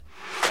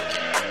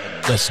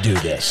Let's do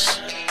this.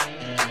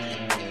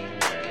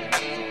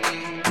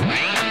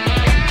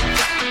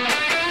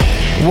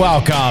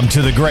 Welcome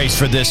to the Grace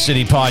for This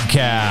City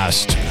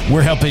podcast.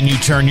 We're helping you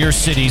turn your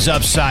cities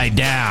upside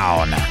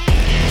down.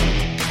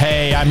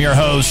 Hey, I'm your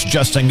host,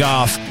 Justin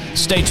Goff.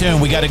 Stay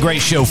tuned. We got a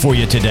great show for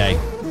you today.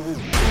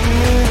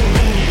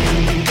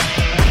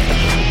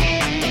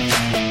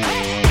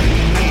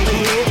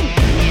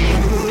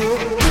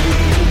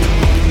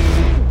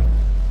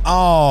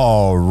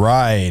 All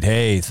right.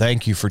 Hey,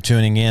 thank you for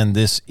tuning in.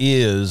 This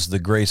is the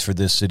Grace for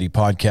This City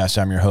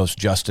podcast. I'm your host,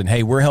 Justin.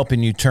 Hey, we're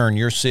helping you turn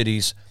your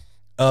cities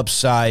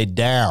upside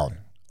down.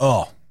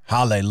 Oh,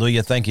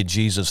 hallelujah. Thank you,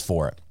 Jesus,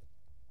 for it.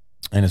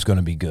 And it's going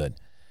to be good.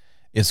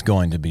 It's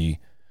going to be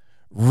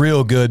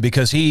real good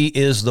because he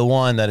is the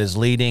one that is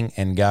leading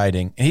and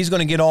guiding, and he's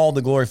going to get all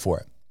the glory for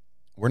it.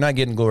 We're not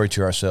getting glory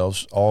to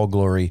ourselves. All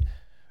glory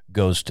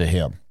goes to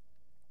him.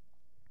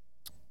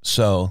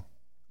 So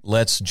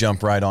let's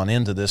jump right on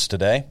into this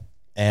today.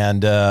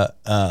 And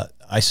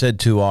I said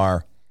to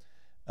our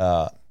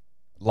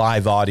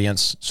live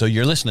audience, so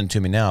you're listening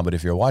to me now, but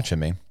if you're watching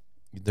me,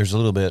 there's a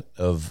little bit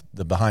of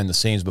the behind the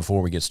scenes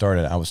before we get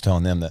started. I was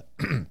telling them that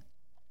I'm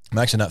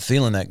actually not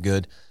feeling that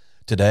good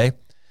today.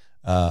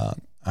 I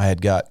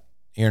had got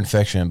ear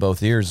infection in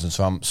both ears, and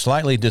so I'm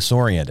slightly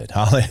disoriented.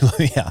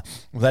 Hallelujah.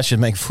 Well, that should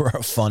make for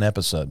a fun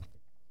episode.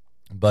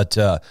 But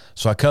so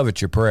I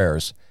covet your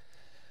prayers.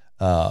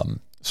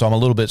 So I'm a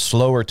little bit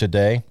slower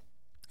today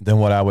than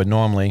what I would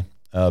normally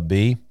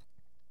be,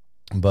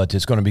 but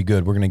it's going to be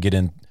good. We're going to get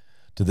into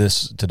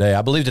this today.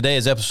 I believe today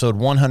is episode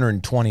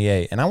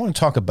 128, and I want to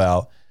talk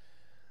about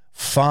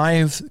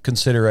 5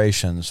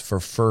 considerations for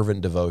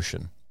fervent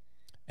devotion.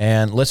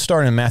 And let's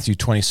start in Matthew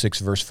 26,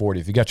 verse 40.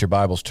 If you got your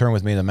Bibles, turn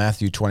with me to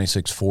Matthew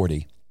 26,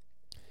 40.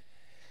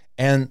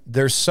 And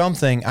there's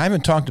something, I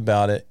haven't talked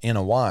about it in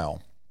a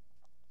while,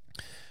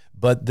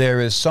 but there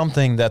is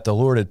something that the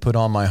Lord had put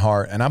on my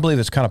heart, and I believe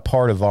it's kind of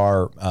part of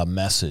our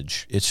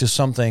message. It's just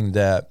something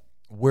that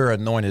we're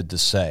anointed to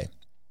say.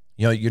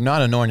 You know, you're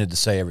not anointed to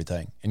say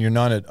everything, and you're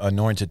not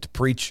anointed to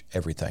preach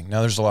everything.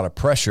 Now, there's a lot of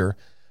pressure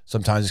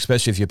sometimes,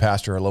 especially if you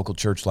pastor a local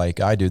church like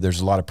I do. There's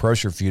a lot of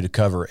pressure for you to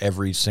cover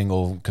every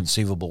single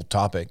conceivable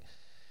topic.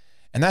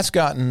 And that's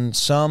gotten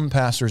some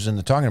pastors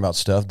into talking about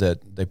stuff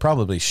that they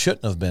probably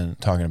shouldn't have been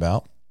talking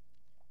about.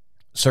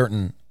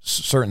 Certain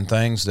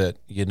things that,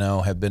 you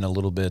know, have been a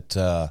little bit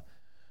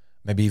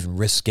maybe even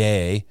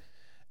risque,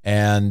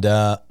 and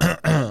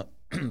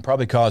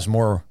probably caused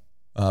more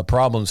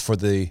problems for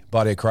the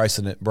body of Christ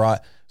than it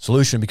brought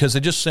solution, because they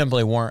just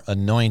simply weren't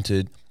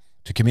anointed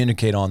to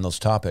communicate on those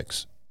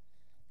topics.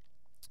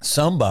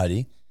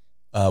 Somebody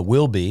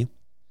will be,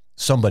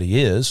 somebody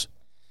is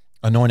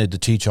anointed to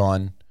teach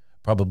on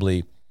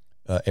probably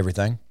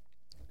everything.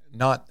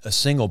 Not a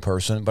single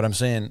person, but I'm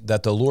saying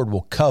that the Lord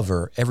will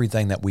cover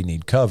everything that we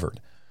need covered.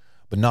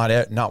 But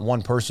not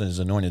one person is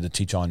anointed to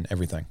teach on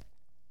everything.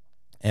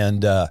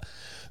 And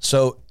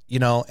so, you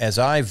know, as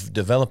I've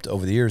developed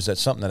over the years, that's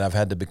something that I've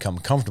had to become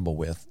comfortable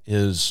with,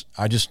 is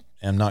I just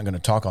am not going to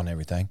talk on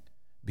everything,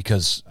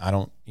 because I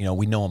don't, you know,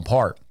 we know in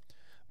part.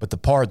 But the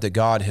part that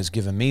God has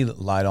given me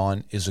light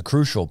on is a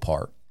crucial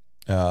part,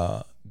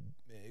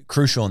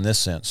 crucial in this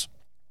sense,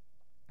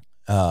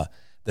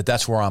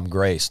 that's where I'm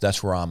graced,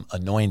 that's where I'm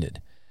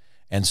anointed.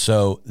 And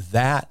so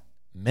that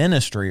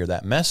ministry or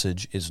that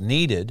message is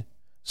needed.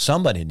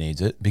 Somebody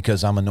needs it,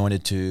 because I'm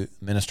anointed to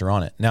minister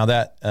on it. Now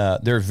that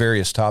there are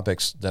various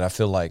topics that I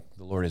feel like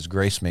the Lord has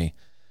graced me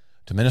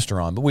to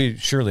minister on, but we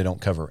surely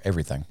don't cover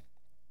everything.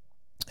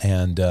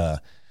 And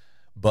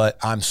but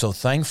I'm so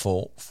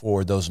thankful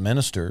for those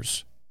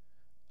ministers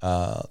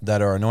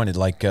that are anointed.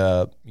 Like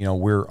you know,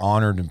 we're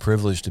honored and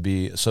privileged to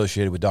be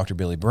associated with Dr.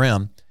 Billy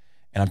Brim,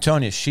 and I'm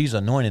telling you, she's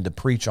anointed to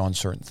preach on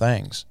certain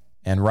things.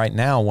 And right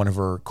now, one of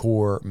her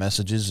core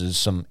messages is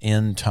some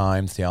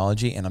end-time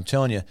theology. And I'm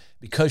telling you,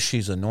 because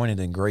she's anointed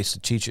and graced to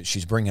teach it,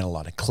 she's bringing a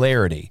lot of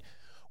clarity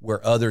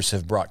where others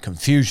have brought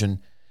confusion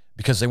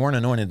because they weren't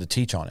anointed to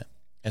teach on it.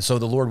 And so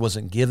the Lord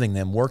wasn't giving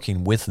them,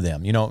 working with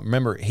them. You know,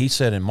 remember, he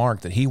said in Mark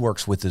that he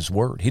works with his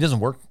word. He doesn't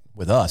work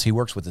with us. He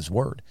works with his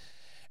word.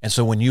 And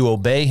so when you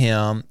obey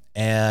him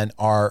and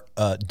are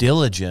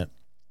diligent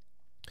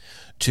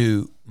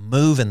to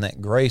move in that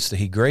grace that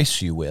he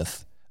graced you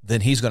with, then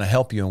he's going to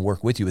help you and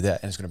work with you with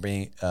that, and it's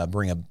going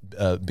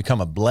to become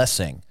a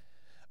blessing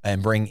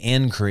and bring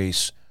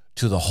increase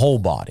to the whole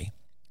body.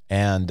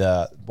 And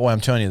boy,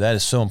 I'm telling you, that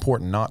is so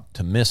important not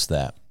to miss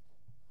that.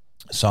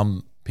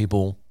 Some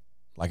people,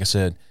 like I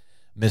said,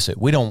 miss it.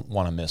 We don't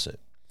want to miss it.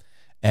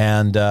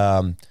 And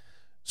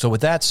so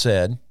with that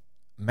said,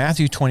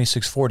 Matthew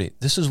 26:40,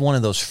 this is one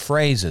of those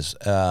phrases,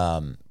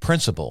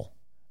 principle,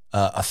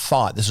 a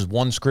thought. This is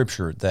one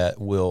scripture that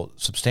will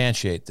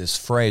substantiate this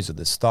phrase or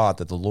this thought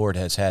that the Lord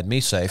has had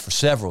me say for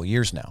several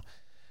years now.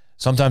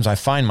 Sometimes I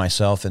find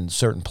myself in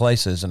certain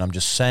places and I'm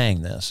just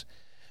saying this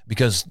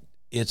because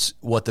it's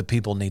what the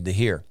people need to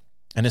hear.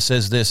 And it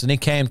says this, and he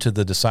came to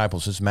the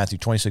disciples, this is Matthew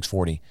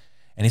 26:40,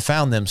 and he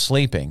found them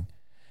sleeping.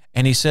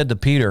 And he said to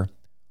Peter,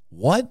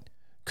 "What?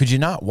 Could you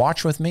not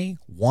watch with me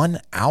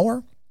 1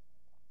 hour?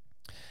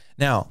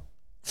 Now,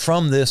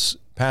 from this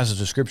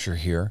passage of Scripture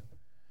here,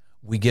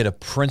 we get a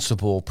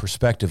principal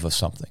perspective of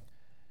something,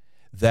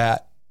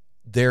 that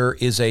there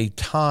is a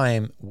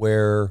time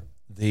where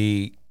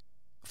the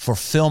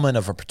fulfillment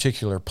of a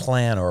particular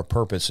plan or a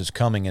purpose is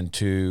coming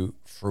into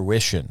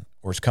fruition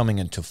or is coming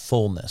into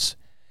fullness.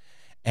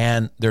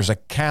 And there's a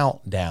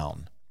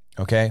countdown,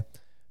 okay?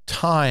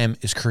 Time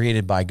is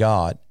created by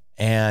God,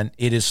 and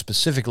it is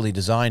specifically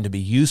designed to be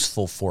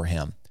useful for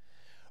him.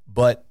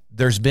 But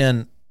there's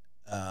been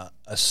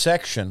a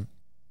section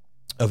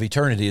of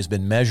eternity has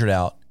been measured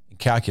out and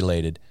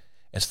calculated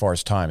as far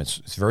as time.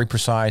 It's very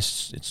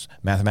precise, it's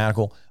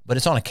mathematical, but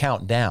it's on a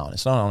countdown.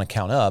 It's not on a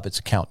count up, it's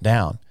a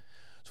countdown.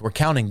 So we're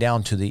counting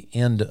down to the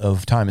end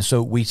of time. And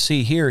so we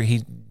see here,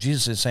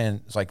 Jesus is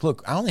saying, it's like,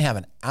 look, I only have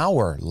an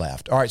hour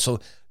left. All right,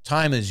 so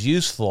time is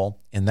useful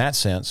in that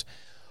sense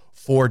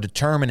for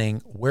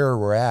determining where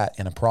we're at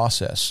in a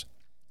process.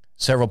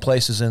 Several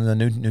places in the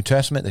New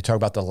Testament, they talk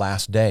about the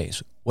last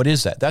days. What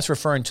is that? That's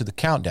referring to the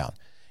countdown.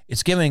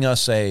 It's giving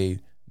us a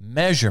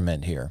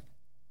measurement here,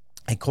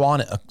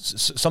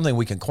 something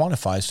we can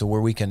quantify, so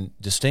where we can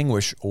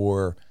distinguish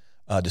or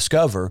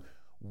discover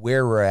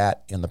where we're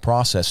at in the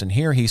process. And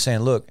here he's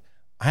saying, look,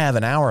 I have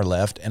an hour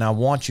left, and I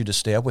want you to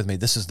stay up with me.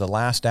 This is the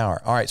last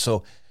hour. All right,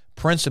 so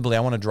principally,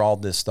 I want to draw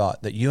this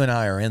thought that you and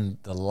I are in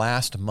the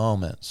last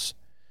moments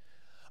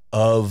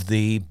of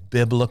the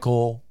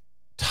biblical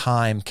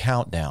time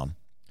countdown.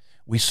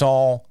 We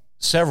saw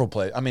several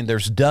places. I mean,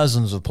 there's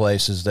dozens of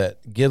places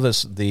that give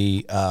us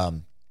the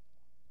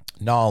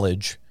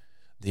knowledge,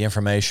 the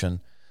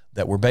information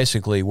that we're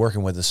basically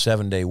working with a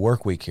 7-day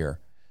work week here.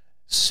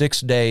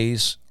 6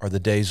 days are the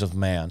days of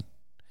man.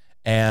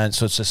 And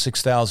so it's a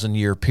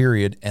 6,000-year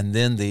period, and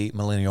then the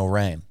millennial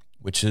reign,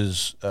 which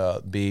is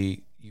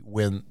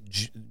when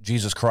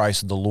Jesus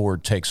Christ, the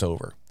Lord, takes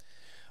over.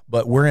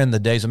 But we're in the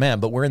days of man,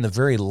 but we're in the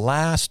very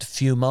last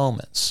few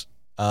moments.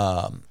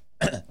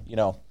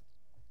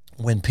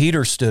 When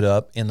Peter stood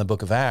up in the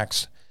book of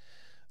Acts,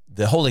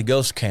 the Holy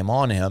Ghost came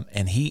on him,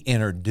 and he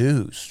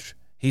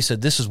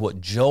said, this is what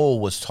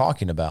Joel was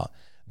talking about.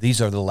 These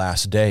are the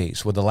last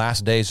days. Well, the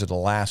last days are the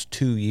last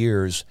 2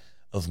 years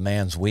of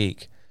man's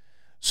week.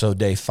 So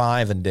day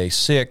 5 and day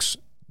 6,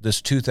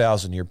 this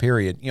 2,000-year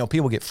period,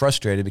 people get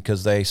frustrated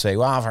because they say,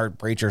 well, I've heard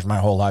preachers my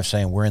whole life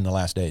saying we're in the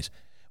last days.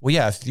 Well,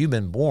 yeah, if you've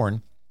been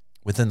born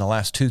within the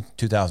last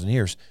 2,000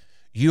 years,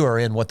 you are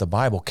in what the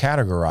Bible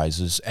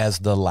categorizes as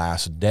the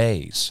last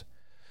days.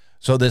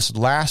 So this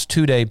last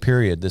 2-day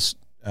period, this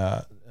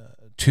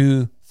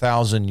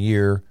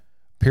 2,000-year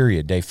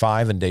period, day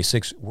 5 and day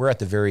 6, we're at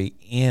the very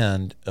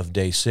end of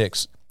day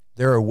 6.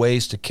 There are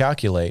ways to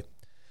calculate,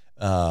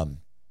 how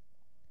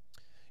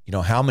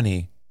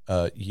many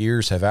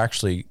years have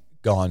actually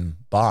gone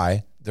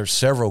by. There's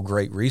several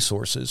great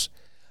resources,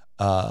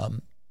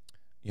 that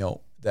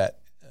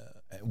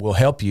will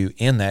help you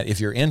in that.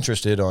 If you're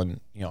interested on,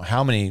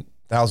 how many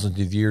thousands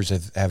of years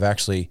have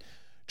actually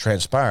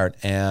transpired,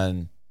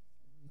 and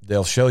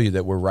they'll show you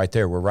that we're right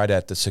there. We're right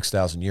at the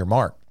 6,000-year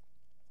mark.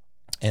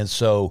 And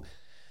so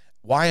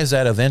why is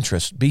that of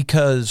interest?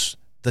 Because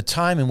the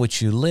time in which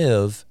you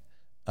live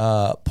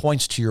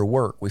points to your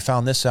work. We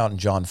found this out in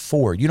John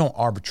 4. You don't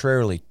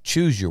arbitrarily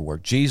choose your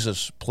work.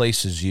 Jesus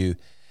places you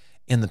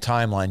in the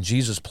timeline.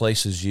 Jesus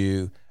places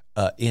you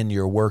in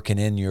your work and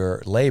in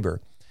your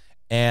labor.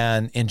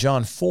 And in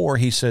John 4,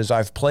 he says,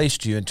 I've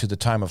placed you into the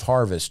time of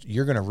harvest.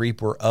 You're going to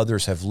reap where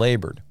others have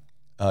labored.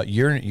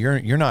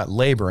 You're not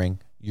laboring,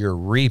 you're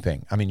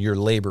reaping. I mean, your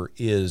labor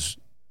is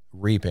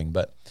reaping.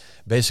 But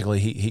basically,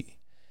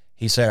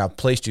 he said, I've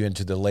placed you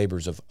into the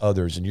labors of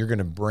others, and you're going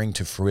to bring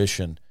to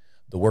fruition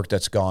the work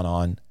that's gone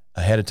on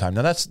ahead of time.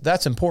 Now,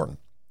 that's important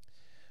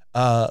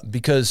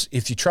because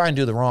if you try and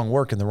do the wrong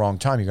work in the wrong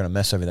time, you're going to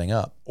mess everything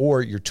up,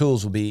 or your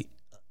tools will be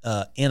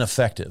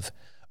ineffective.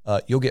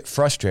 You'll get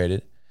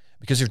frustrated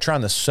because if you're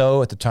trying to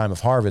sow at the time of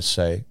harvest,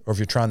 say, or if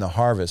you're trying to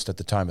harvest at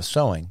the time of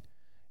sowing,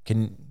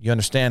 can you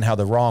understand how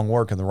the wrong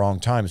work in the wrong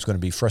time is going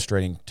to be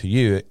frustrating to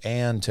you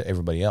and to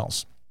everybody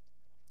else?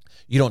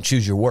 You don't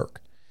choose your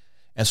work.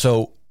 And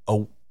so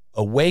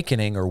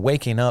awakening or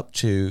waking up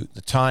to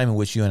the time in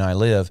which you and I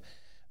live,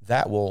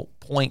 that will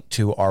point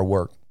to our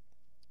work.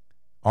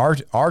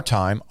 Our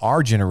time,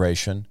 our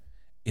generation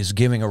is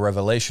giving a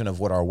revelation of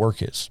what our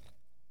work is.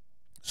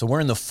 So we're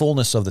in the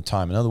fullness of the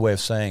time. Another way of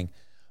saying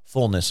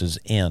fullness is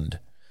end.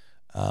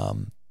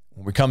 When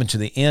we're coming to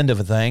the end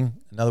of a thing,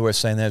 another way of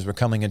saying that is we're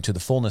coming into the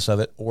fullness of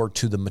it or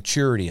to the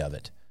maturity of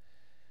it.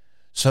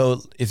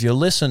 So if you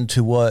listen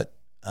to what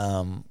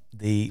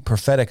the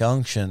prophetic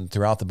unction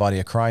throughout the body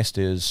of Christ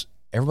is,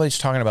 everybody's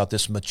talking about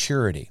this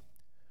maturity.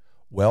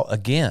 Well,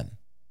 again,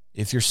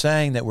 if you're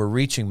saying that we're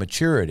reaching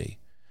maturity,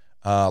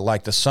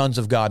 like the sons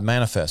of God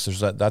manifest,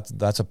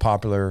 that's a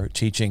popular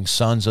teaching,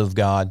 sons of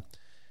God.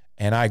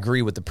 And I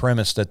agree with the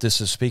premise that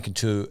this is speaking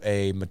to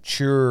a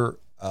mature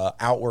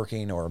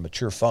outworking or a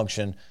mature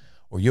function,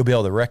 or you'll be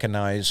able to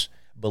recognize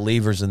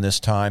believers in this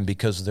time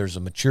because there's a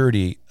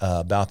maturity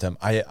about them.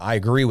 I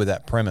agree with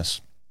that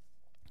premise.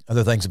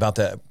 Other things about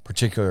that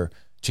particular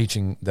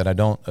teaching that I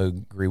don't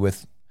agree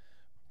with,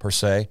 per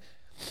se.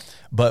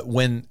 But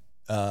when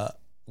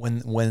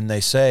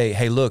they say,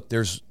 hey, look,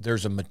 there's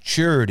a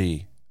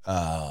maturity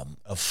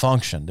of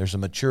function, there's a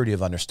maturity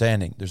of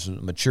understanding, there's a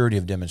maturity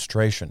of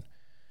demonstration.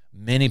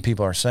 Many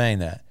people are saying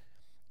that.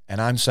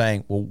 And I'm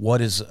saying, well,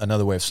 what is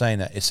another way of saying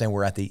that? It's saying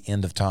we're at the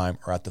end of time,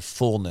 or at the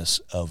fullness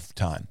of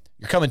time.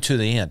 You're coming to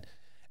the end,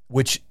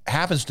 which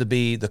happens to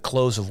be the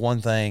close of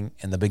one thing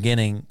and the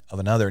beginning of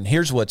another. And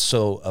here's what's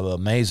so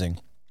amazing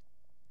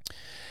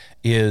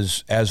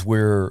is, as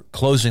we're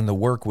closing the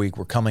work week,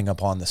 we're coming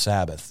upon the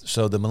Sabbath.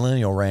 So the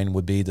millennial reign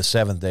would be the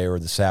seventh day, or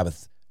the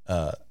Sabbath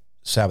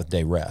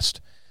day rest.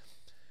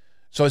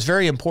 So it's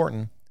very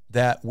important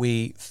that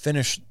we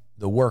finish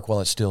the work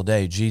while it's still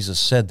day. Jesus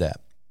said that.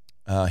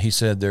 He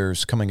said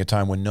there's coming a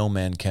time when no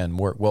man can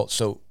work. Well,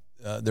 so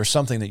there's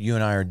something that you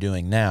and I are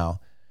doing now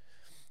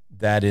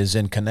that is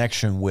in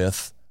connection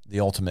with the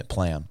ultimate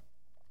plan.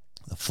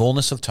 The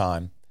fullness of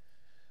time,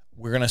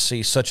 we're going to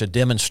see such a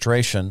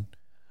demonstration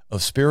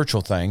of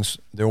spiritual things.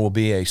 There will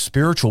be a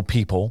spiritual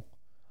people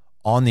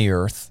on the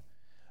earth,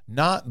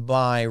 not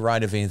by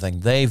right of anything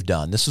they've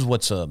done. This is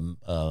what's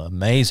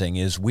amazing,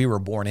 is we were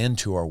born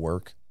into our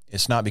work.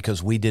 It's not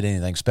because we did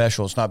anything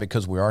special. It's not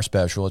because we are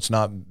special. It's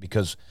not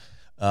because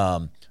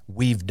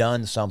we've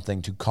done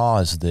something to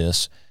cause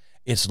this.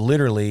 It's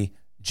literally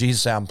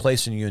Jesus said, I'm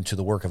placing you into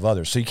the work of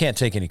others. So you can't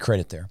take any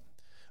credit there.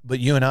 But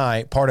you and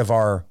I, part of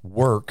our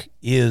work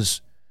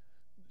is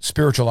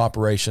spiritual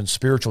operations,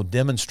 spiritual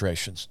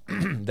demonstrations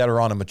that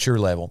are on a mature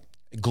level,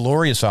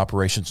 glorious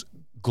operations,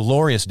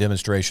 glorious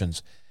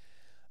demonstrations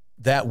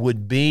that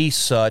would be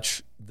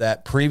such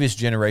that previous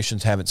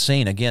generations haven't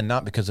seen. Again,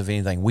 not because of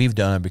anything we've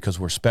done or because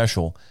we're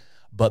special,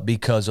 but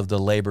because of the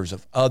labors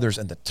of others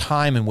and the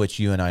time in which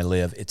you and I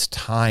live. It's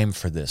time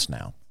for this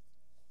now.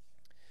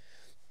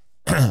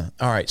 All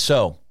right,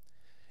 so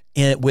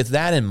with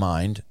that in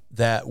mind,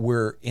 that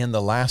we're in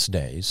the last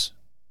days,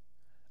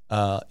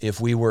 if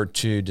we were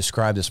to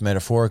describe this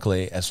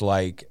metaphorically as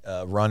like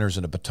runners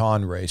in a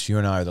baton race, you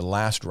and I are the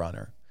last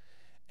runner,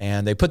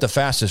 and they put the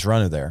fastest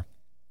runner there.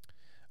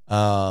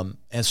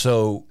 And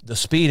so the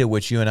speed at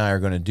which you and I are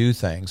going to do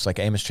things, like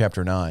Amos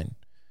chapter 9,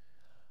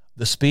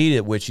 the speed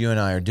at which you and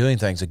I are doing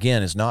things,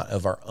 again, is not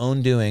of our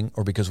own doing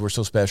or because we're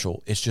so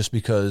special. It's just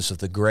because of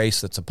the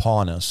grace that's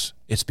upon us.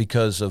 It's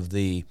because of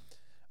the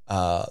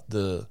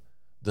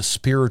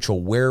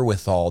spiritual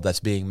wherewithal that's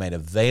being made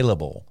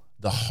available,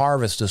 the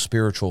harvest of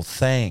spiritual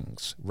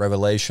things,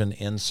 revelation,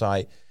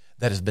 insight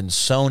that has been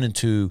sown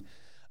into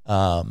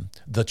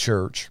the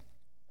church,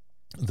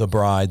 the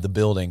bride, the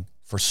building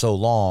for so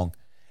long.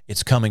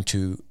 It's coming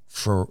to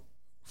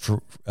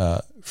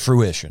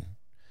fruition.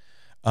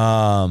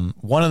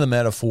 One of the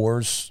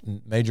metaphors,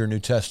 major New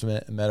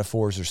Testament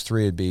metaphors, there's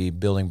three, it'd be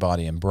building,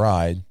 body, and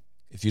bride.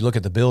 If you look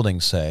at the building,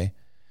 say,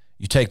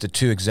 you take the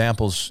two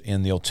examples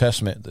in the Old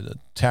Testament, the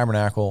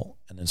tabernacle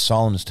and then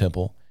Solomon's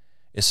temple,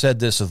 it said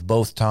this of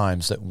both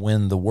times, that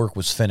when the work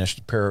was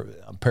finished,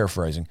 I'm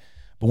paraphrasing,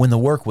 but when the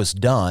work was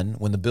done,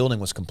 when the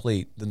building was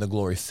complete, then the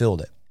glory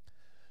filled it.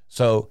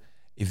 So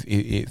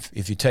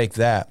if you take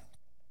that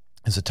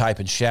as a type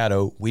and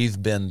shadow,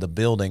 we've been the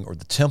building or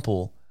the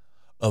temple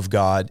of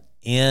God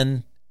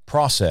in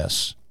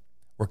process.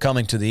 We're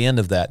coming to the end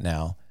of that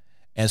now.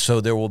 And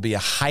so there will be a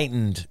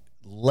heightened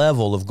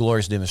level of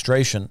glorious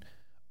demonstration,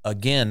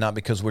 again, not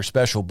because we're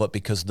special, but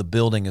because the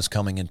building is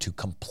coming into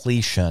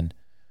completion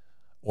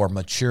or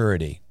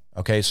maturity.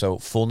 Okay, so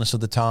fullness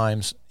of the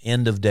times,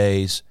 end of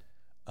days,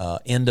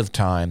 end of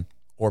time,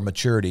 or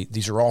maturity.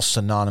 These are all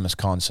synonymous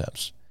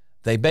concepts.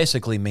 They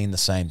basically mean the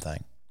same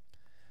thing.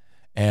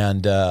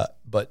 And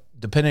but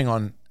depending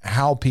on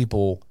how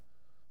people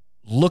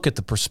look at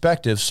the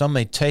perspective, some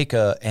may take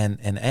an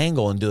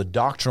angle and do a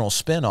doctrinal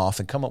spin-off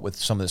and come up with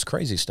some of this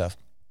crazy stuff.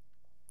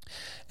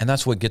 And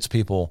that's what gets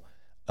people,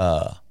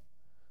 that's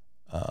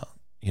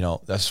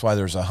why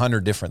there's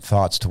 100 different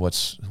thoughts to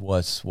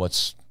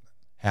what's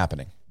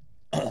happening.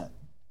 All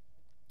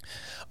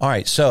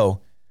right,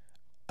 so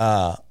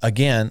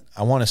again,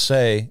 I want to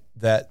say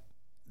that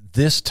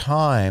this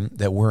time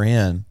that we're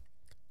in,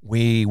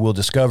 we will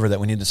discover that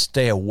we need to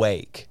stay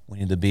awake. We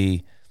need to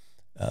be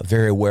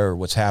very aware of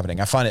what's happening.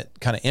 I find it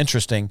kind of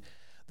interesting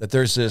that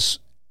there's this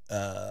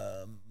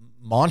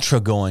mantra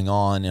going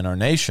on in our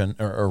nation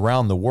or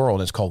around the world.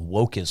 It's called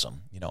wokeism.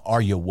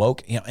 Are you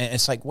woke? And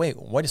it's like, wait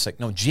a second.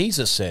 No,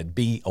 Jesus said,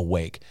 be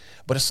awake.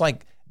 But it's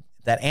like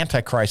that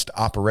Antichrist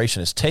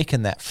operation has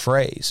taken that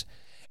phrase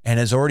and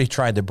has already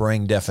tried to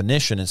bring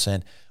definition and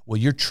saying, well,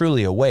 you're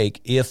truly awake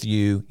if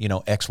you,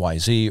 X, Y,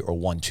 Z, or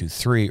 1, 2,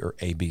 3, or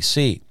A, B,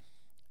 C.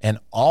 And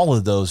all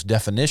of those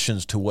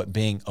definitions to what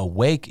being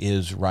awake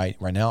is right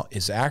now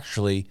is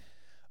actually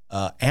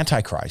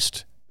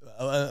Antichrist.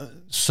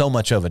 So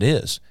much of it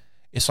is.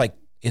 It's like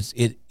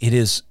it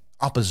is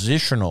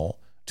oppositional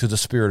to the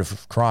Spirit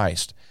of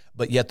Christ,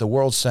 but yet the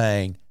world's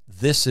saying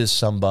this is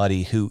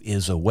somebody who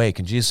is awake.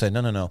 And Jesus said,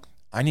 no,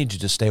 I need you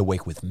to stay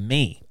awake with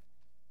me.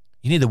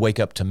 You need to wake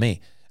up to me.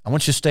 I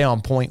want you to stay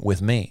on point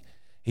with me.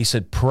 He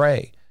said,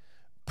 pray,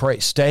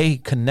 stay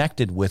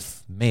connected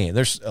with me.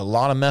 There's a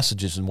lot of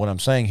messages in what I'm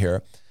saying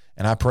here,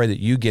 And I pray that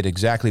you get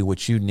exactly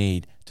what you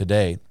need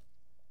today.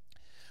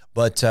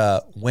 But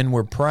when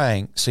we're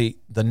praying, see,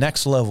 the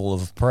next level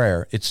of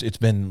prayer, it's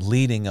been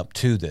leading up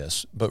to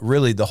this, but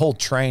really the whole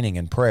training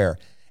in prayer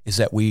is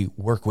that we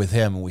work with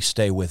him and we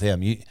stay with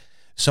him.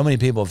 So many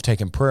people have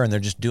taken prayer and they're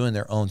just doing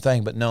their own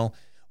thing, but no,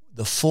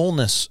 the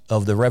fullness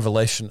of the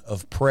revelation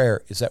of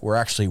prayer is that we're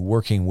actually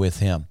working with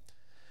him.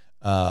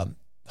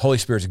 Holy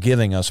Spirit's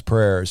giving us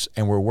prayers,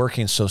 and we're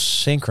working so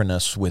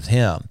synchronous with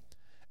him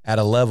at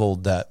a level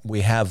that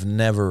we have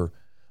never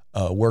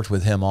worked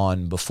with him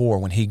on before.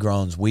 When he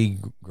groans, we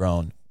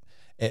groan.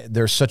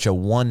 There's such a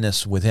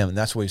oneness with him, and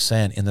that's what he's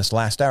saying in this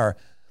last hour.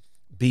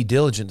 Be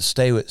diligent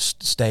to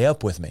stay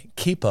up with me,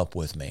 keep up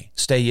with me,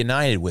 stay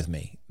united with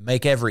me.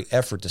 Make every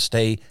effort to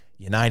stay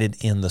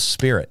united in the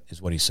Spirit,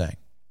 is what he's saying.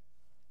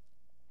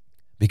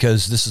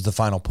 Because this is the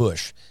final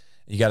push.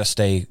 You got to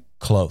stay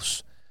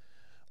close.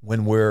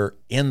 When we're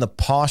in the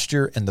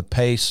posture and the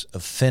pace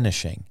of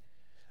finishing,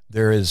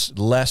 there is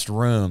less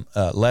room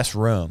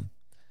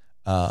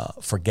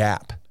for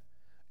gap.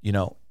 You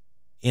know,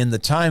 in the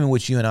time in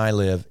which you and I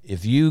live,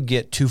 if you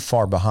get too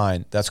far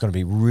behind, that's going to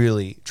be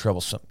really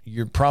troublesome.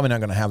 You're probably not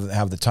going to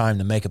have the time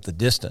to make up the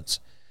distance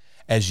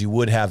as you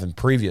would have in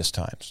previous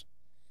times,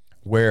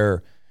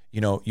 where,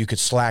 you know, you could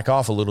slack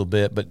off a little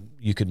bit, but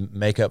you could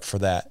make up for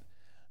that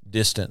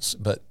distance.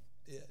 But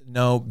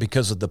no,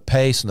 because of the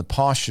pace and the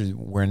posture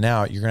we're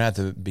now, you're going to have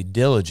to be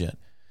diligent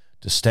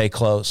to stay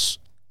close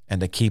and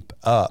to keep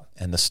up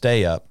and to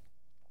stay up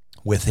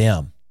with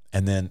him.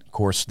 And then, of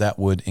course, that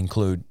would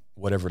include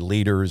whatever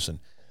leaders and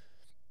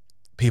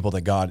people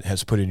that God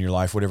has put in your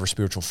life, whatever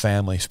spiritual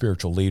family,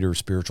 spiritual leader,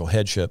 spiritual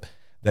headship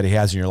that he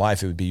has in your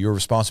life. It would be your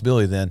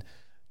responsibility then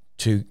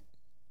to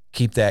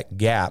keep that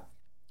gap,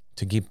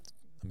 let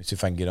me see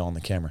if I can get on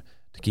the camera,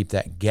 to keep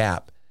that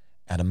gap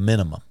at a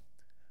minimum.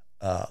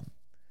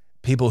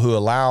 People who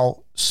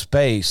allow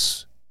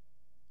space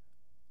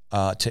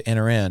to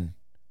enter in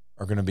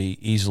are going to be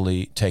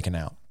easily taken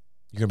out.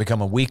 You're going to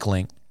become a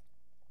weakling,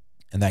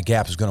 and that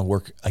gap is going to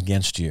work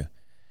against you.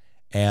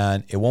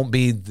 And it won't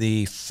be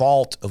the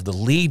fault of the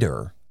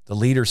leader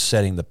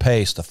setting the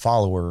pace, the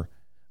follower.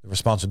 The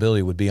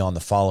responsibility would be on the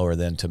follower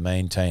then to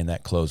maintain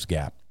that closed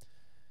gap.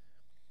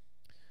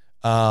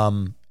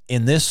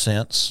 In this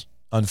sense,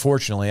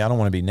 unfortunately, I don't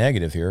want to be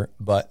negative here,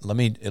 but let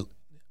me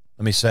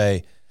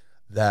say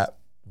that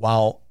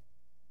while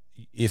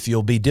if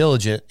you'll be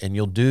diligent and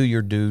you'll do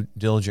your due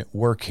diligent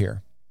work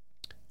here,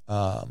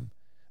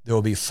 there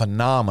will be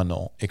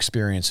phenomenal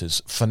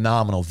experiences,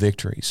 phenomenal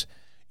victories.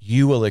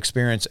 You will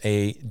experience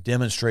a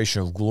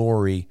demonstration of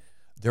glory.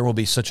 There will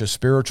be such a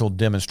spiritual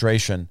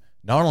demonstration,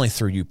 not only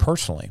through you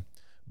personally,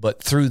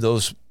 but through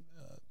those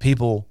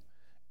people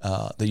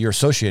that you're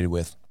associated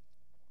with.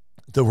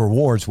 The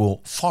rewards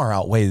will far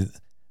outweigh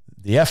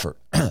the effort.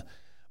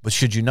 But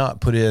should you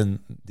not put in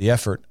the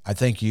effort, I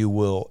think you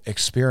will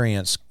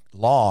experience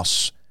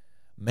loss,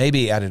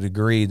 maybe at a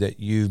degree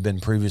that you've been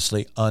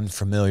previously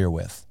unfamiliar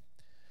with.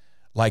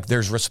 Like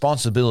there's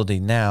responsibility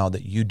now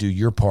that you do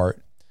your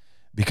part,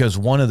 because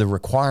one of the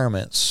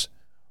requirements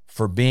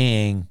for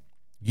being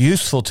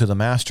useful to the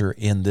master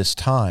in this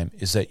time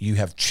is that you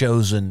have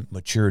chosen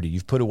maturity.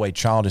 You've put away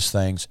childish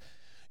things.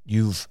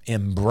 You've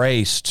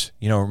embraced,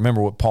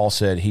 remember what Paul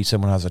said. He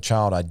said, when I was a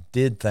child, I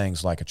did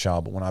things like a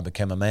child, but when I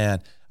became a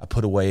man, I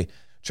put away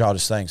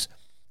childish things.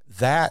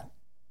 That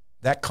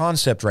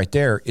concept right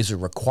there is a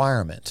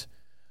requirement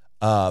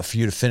for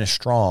you to finish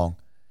strong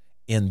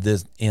in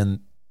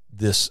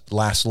this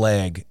last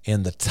leg,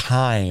 in the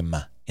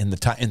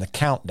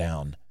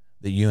countdown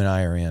that you and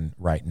I are in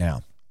right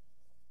now.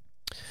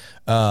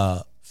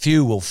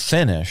 Few will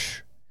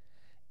finish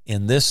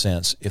in this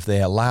sense if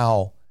they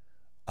allow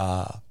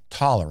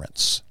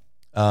tolerance.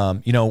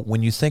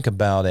 When you think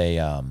about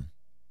a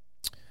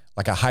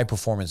high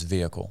performance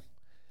vehicle,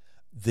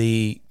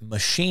 the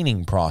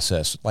machining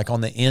process, like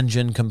on the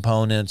engine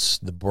components,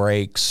 the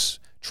brakes,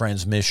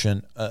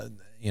 transmission,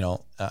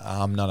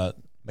 I'm not a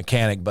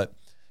mechanic, but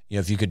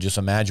if you could just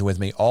imagine with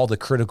me all the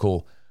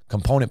critical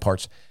component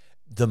parts,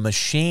 the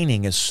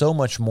machining is so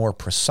much more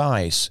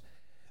precise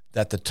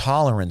that the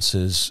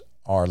tolerances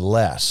are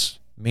less.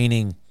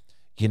 Meaning,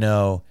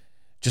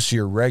 just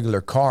your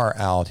regular car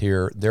out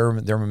here, there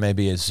may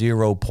be a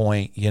 0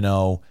 point,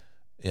 XXX,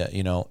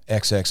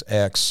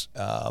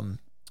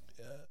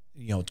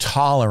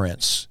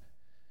 tolerance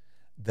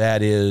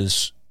that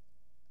is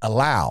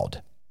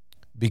allowed,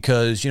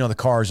 because the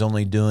car is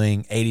only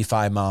doing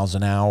 85 miles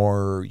an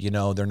hour.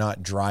 They're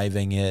not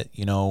driving it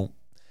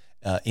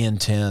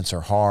intense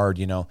or hard.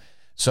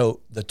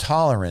 So the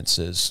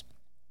tolerances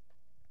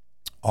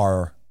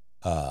are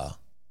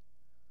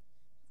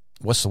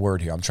what's the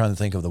word here? I'm trying to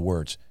think of the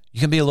words. You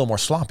can be a little more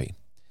sloppy,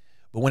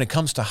 but when it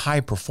comes to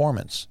high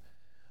performance,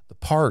 the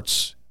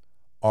parts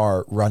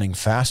are running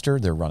faster,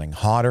 they're running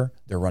hotter,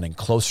 they're running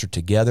closer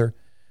together.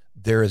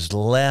 There is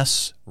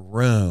less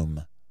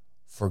room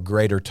for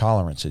greater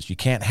tolerances. You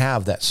can't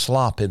have that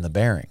slop in the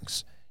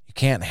bearings. You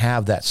can't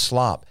have that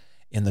slop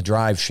in the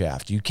drive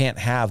shaft. You can't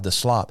have the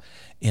slop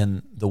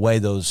in the way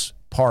those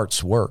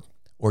parts work.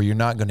 or you're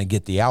not going to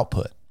get the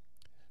output.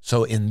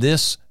 So in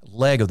this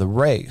leg of the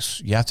race,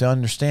 you have to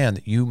understand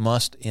that you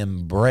must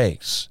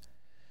embrace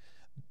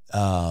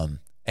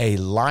a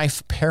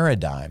life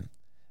paradigm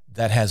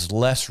that has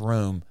less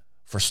room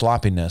for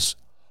sloppiness,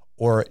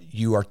 or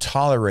you are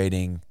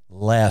tolerating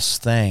less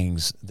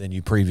things than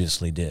you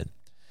previously did.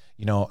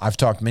 You know, I've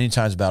talked many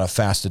times about a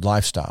fasted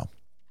lifestyle.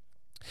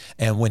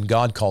 And when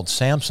God called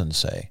Samson,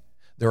 say,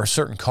 there are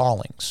certain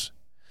callings.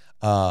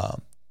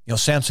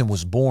 Samson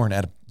was born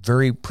at a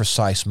very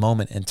precise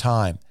moment in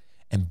time.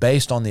 And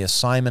based on the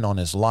assignment on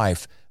his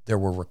life, there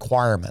were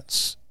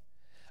requirements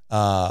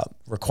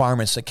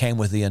that came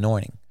with the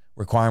anointing,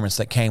 requirements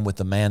that came with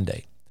the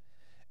mandate.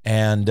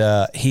 And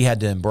he had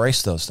to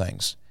embrace those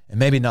things. And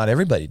maybe not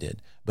everybody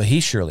did, but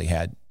he surely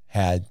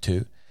had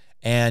to.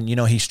 And,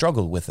 he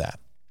struggled with that.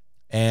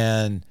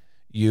 And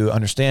you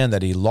understand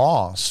that he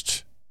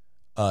lost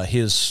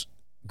his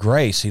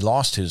grace. He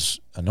lost his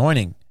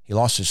anointing. He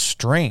lost his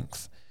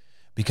strength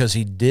because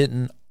he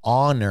didn't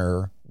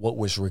honor what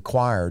was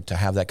required to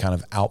have that kind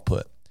of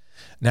output.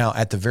 Now,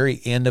 at the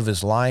very end of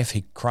his life,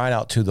 he cried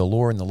out to the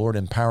Lord, and the Lord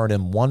empowered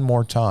him one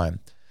more time.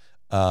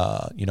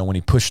 When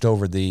he pushed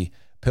over the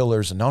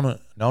pillars, and not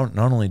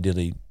only did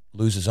he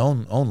lose his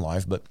own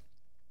life, but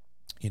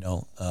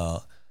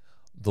the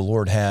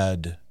Lord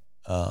had,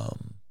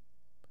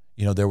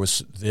 there was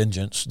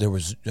vengeance, there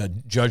was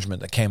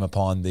judgment that came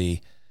upon the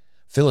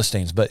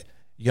Philistines. But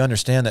you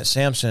understand that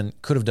Samson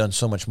could have done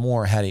so much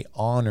more had he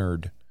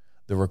honored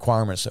the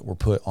requirements that were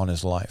put on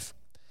his life.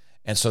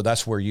 And so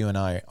that's where you and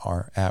I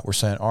are at. We're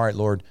saying, all right,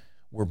 Lord,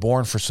 we're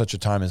born for such a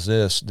time as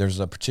this. There's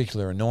a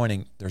particular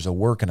anointing. There's a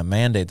work and a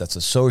mandate that's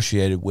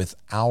associated with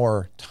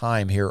our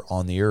time here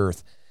on the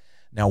earth.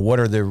 Now, what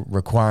are the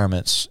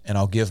requirements? And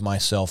I'll give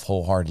myself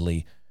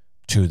wholeheartedly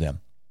to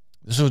them.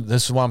 This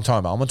is what I'm talking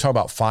about. I'm going to talk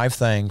about 5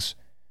 things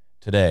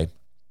today.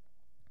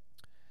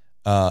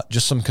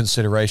 Just some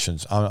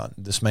considerations.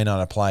 This may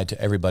not apply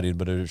to everybody,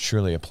 but it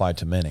surely applied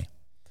to many.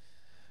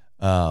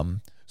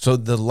 So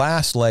the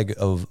last leg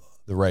of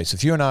the race,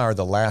 if you and I are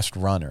the last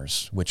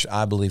runners, which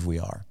I believe we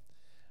are,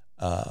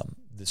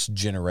 this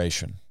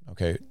generation,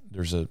 okay,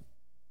 there's I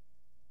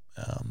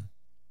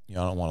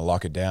don't want to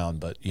lock it down,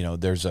 but,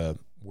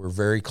 we're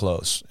very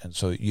close. And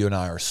so you and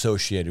I are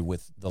associated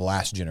with the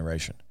last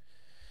generation.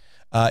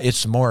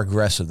 It's more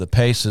aggressive. The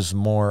pace is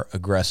more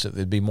aggressive.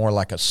 It'd be more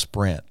like a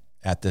sprint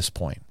at this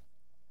point.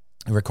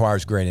 It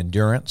requires great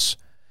endurance.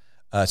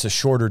 It's a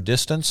shorter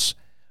distance,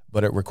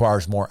 but it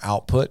requires more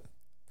output.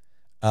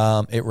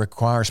 It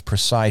requires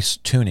precise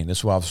tuning. This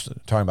is what I was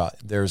talking about.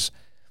 There's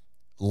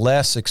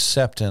less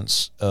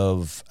acceptance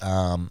of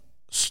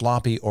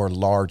sloppy or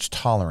large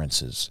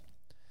tolerances.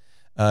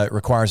 It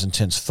requires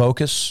intense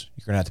focus.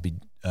 You're going to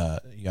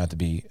have to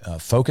be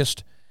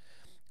focused.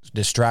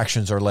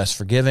 Distractions are less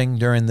forgiving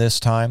during this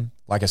time.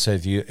 Like I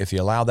said, if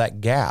you allow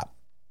that gap,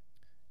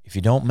 if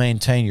you don't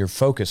maintain your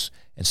focus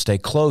and stay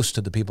close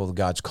to the people that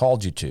God's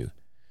called you to,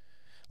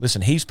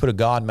 listen, He's put a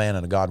God man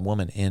and a God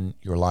woman in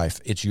your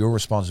life. It's your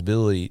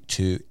responsibility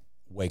to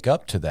wake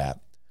up to that,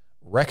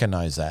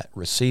 recognize that,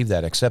 receive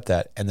that, accept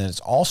that, and then it's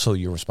also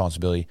your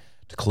responsibility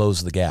to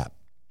close the gap.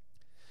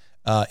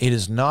 It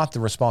is not the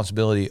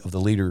responsibility of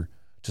the leader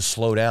to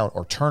slow down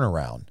or turn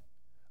around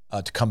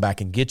to come back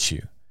and get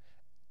you.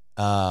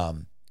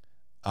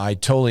 I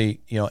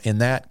totally, in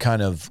that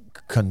kind of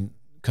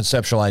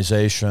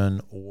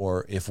conceptualization,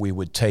 or if we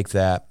would take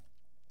that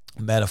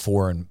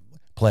metaphor and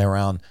play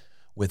around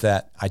with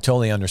that, I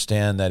totally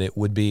understand that it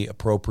would be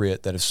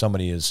appropriate that if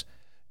somebody is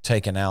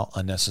taken out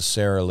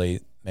unnecessarily,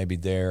 maybe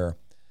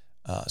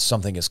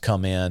something has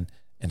come in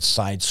and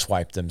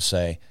sideswiped them,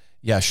 say,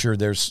 yeah, sure,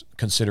 there's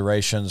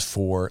considerations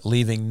for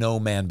leaving no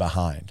man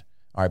behind.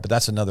 All right, but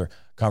that's another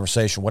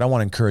conversation. What I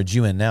want to encourage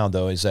you in now,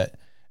 though, is that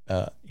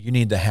you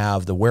need to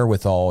have the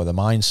wherewithal or the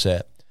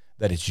mindset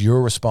that it's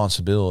your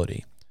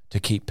responsibility to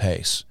keep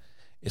pace.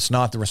 It's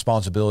not the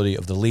responsibility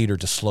of the leader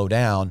to slow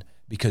down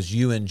because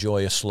you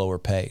enjoy a slower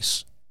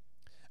pace.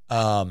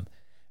 God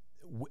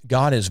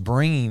is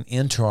bringing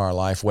into our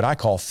life what I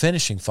call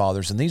finishing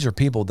fathers, and these are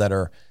people that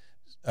are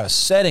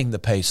setting the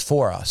pace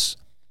for us.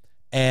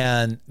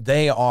 And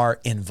they are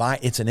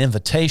it's an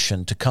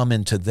invitation to come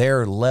into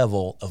their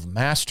level of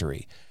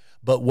mastery.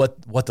 But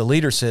what the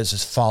leader says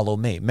is, follow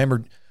me.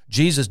 Remember,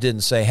 Jesus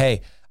didn't say,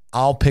 hey,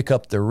 I'll pick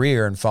up the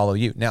rear and follow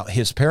you. Now,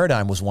 his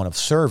paradigm was one of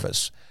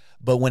service.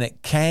 But when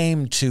it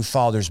came to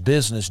Father's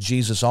business,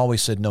 Jesus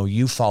always said, no,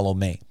 you follow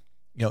me.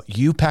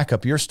 You pack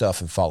up your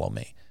stuff and follow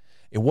me.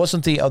 It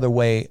wasn't the other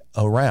way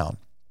around.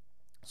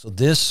 So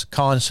this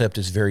concept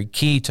is very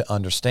key to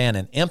understand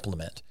and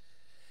implement,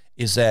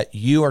 is that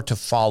you are to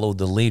follow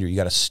the leader. You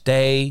got to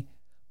stay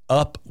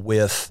up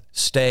with,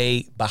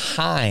 stay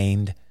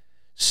behind,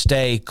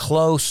 stay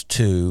close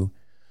to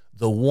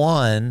the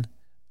one,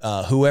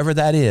 whoever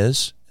that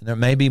is. And there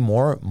may be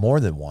more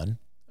than one.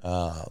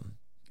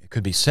 It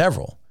could be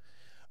several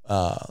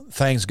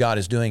things God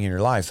is doing in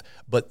your life.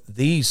 But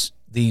these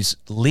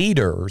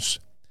leaders,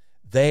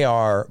 they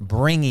are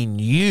bringing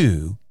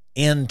you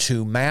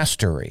into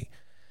mastery.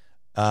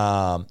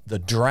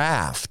 The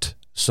draft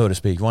so to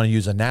speak. You want to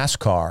use a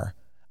NASCAR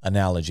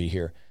analogy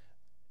here.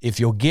 If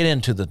you'll get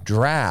into the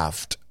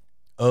draft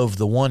of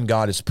the one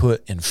God has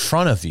put in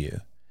front of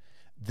you,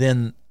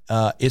 then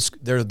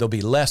there'll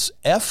be less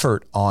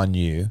effort on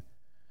you,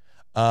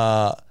 and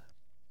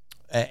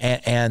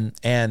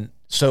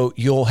so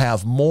you'll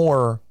have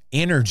more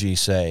energy,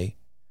 say,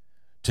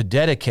 to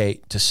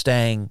dedicate to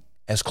staying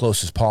as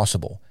close as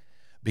possible,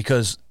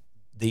 because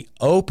the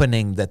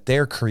opening that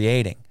they're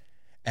creating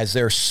as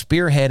they're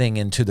spearheading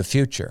into the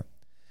future,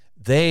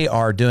 they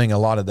are doing a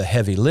lot of the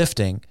heavy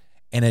lifting.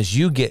 And as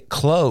you get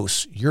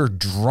close, you're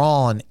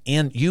drawn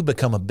in, you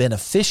become a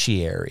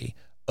beneficiary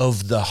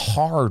of the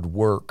hard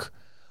work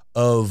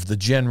of the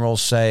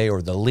generals, say,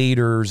 or the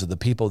leaders, or the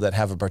people that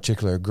have a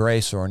particular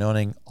grace or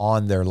anointing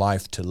on their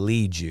life to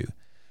lead you.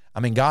 I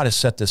mean, God has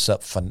set this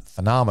up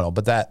phenomenal,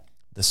 but that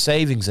the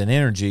savings and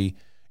energy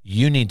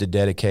you need to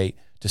dedicate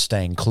to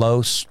staying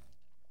close,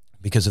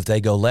 because if they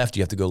go left,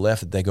 you have to go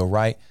left. If they go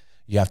right,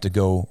 you have to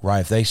go right.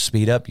 If they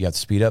speed up, you have to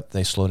speed up. If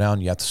they slow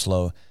down, you have to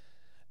slow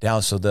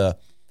down. So the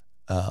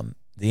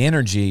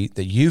energy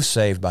that you've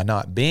saved by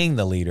not being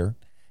the leader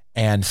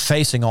and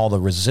facing all the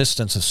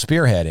resistance of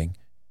spearheading,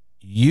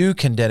 you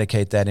can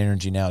dedicate that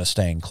energy now to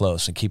staying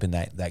close and keeping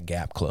that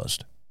gap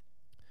closed.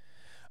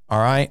 All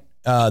right.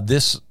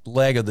 This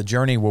leg of the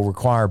journey will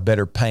require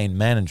better pain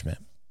management.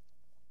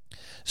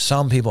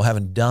 Some people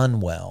haven't done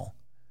well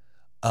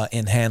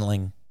in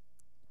handling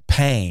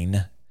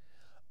pain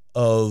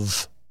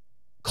of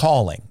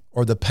calling,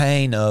 or the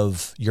pain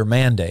of your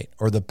mandate,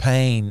 or the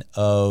pain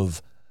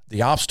of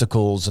the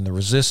obstacles and the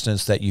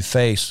resistance that you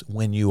face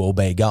when you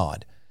obey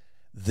God.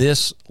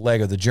 This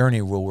leg of the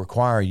journey will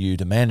require you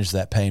to manage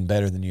that pain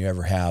better than you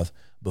ever have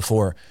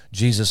before.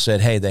 Jesus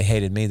said, hey, they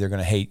hated me, they're going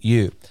to hate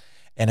you.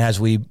 And as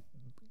we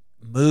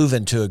move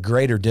into a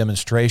greater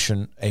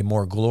demonstration, a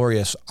more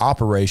glorious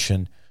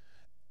operation,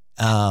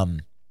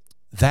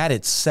 that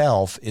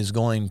itself is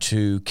going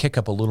to kick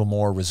up a little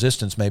more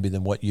resistance maybe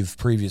than what you've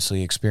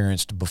previously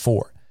experienced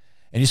before.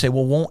 And you say,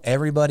 well, won't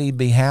everybody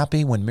be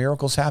happy when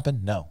miracles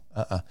happen? No.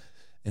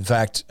 In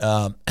fact,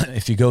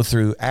 if you go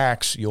through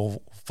Acts,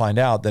 you'll find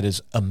out that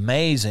as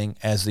amazing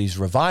as these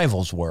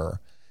revivals were,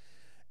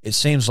 it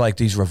seems like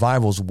these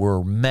revivals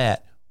were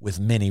met with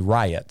many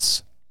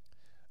riots.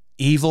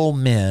 Evil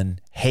men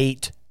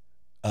hate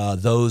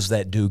those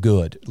that do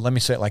good. Let me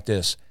say it like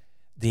this.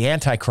 The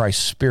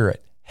Antichrist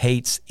spirit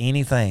hates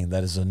anything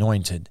that is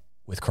anointed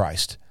with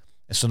Christ.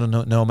 And so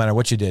no matter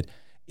what you did,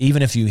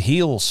 even if you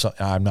heal,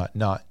 I'm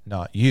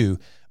not you,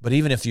 but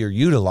even if you're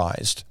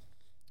utilized,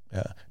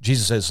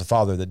 Jesus says it's the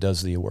Father that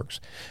does the works.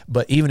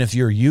 But even if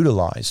you're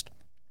utilized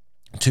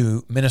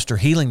to minister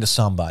healing to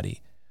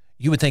somebody,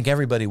 you would think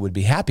everybody would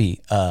be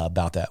happy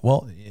about that.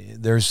 Well,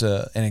 there's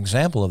an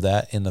example of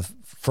that in the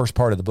first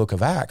part of the book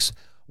of Acts,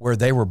 where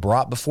they were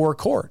brought before a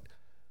court.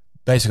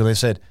 Basically, they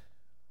said,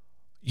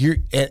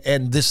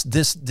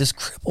 this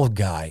crippled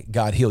guy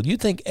got healed.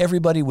 You'd think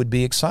everybody would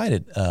be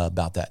excited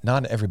about that.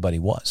 Not everybody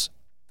was.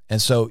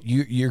 And so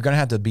you're going to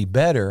have to be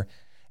better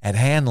at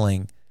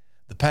handling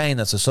the pain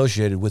that's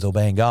associated with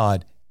obeying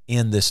God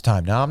in this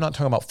time. Now, I'm not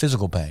talking about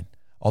physical pain,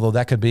 although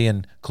that could be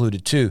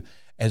included too,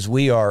 as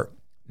we are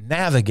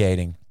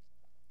navigating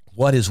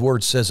what His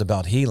Word says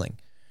about healing.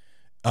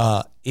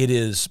 It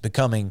is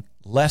becoming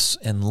less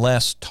and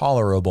less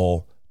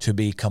tolerable to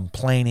be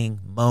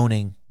complaining,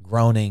 moaning,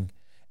 groaning,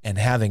 and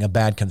having a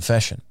bad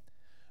confession.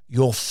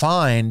 You'll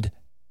find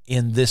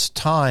in this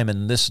time,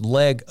 in this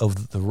leg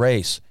of the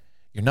race,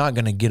 you're not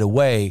going to get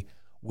away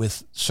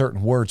with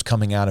certain words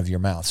coming out of your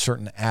mouth,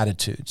 certain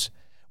attitudes.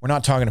 We're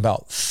not talking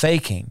about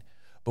faking,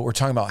 but we're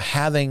talking about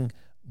having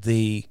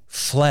the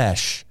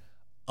flesh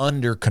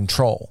under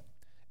control.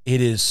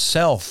 It is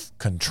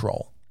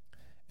self-control.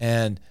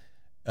 And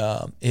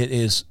it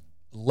is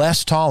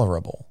less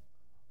tolerable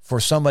for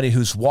somebody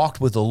who's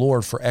walked with the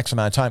Lord for X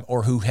amount of time,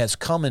 or who has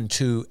come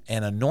into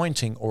an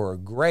anointing or a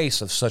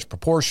grace of such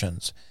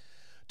proportions,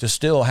 to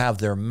still have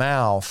their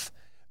mouth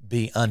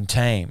be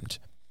untamed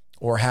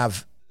or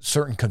have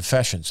certain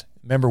confessions.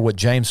 Remember what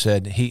James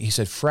said. He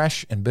said,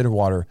 fresh and bitter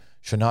water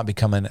should not be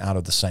coming out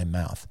of the same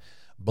mouth.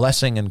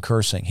 Blessing and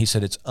cursing. He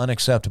said it's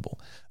unacceptable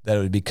that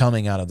it would be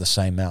coming out of the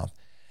same mouth.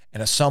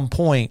 And at some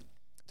point,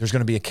 there's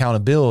going to be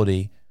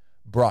accountability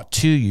brought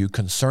to you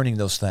concerning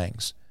those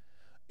things.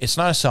 It's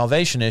not a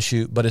salvation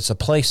issue, but it's a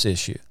place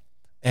issue.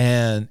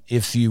 And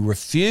if you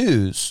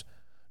refuse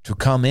to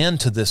come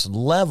into this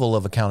level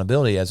of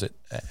accountability as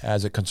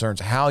it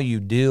concerns how you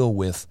deal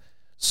with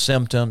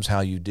symptoms, how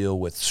you deal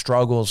with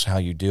struggles, how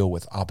you deal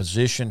with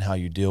opposition, how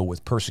you deal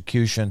with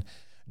persecution,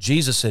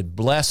 Jesus said,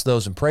 bless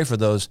those and pray for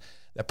those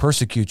that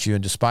persecute you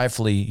and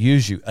despitefully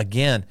use you.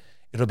 Again,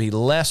 it'll be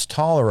less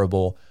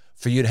tolerable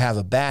for you to have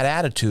a bad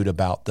attitude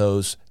about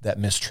those that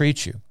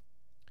mistreat you.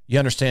 You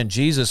understand,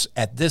 Jesus,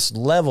 at this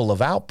level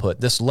of output,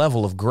 this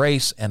level of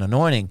grace and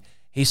anointing,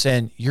 He's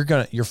saying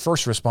your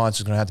first response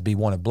is going to have to be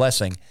one of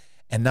blessing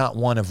and not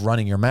one of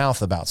running your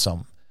mouth about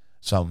someone.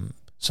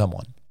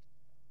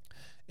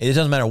 It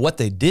doesn't matter what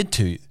they did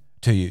to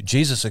you.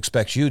 Jesus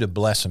expects you to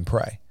bless and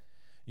pray.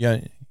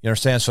 You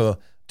understand? So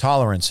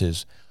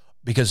tolerances,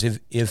 because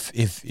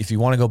if you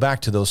want to go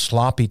back to those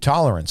sloppy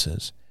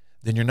tolerances,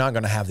 then you're not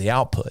going to have the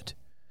output,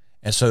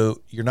 and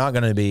so you're not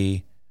going to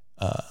be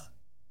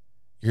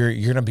you're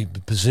going to be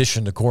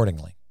positioned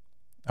accordingly.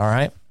 All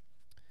right.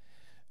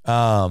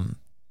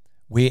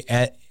 We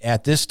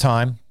at this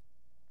time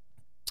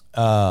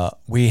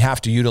we have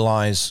to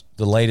utilize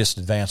the latest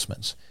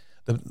advancements.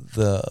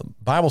 The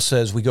Bible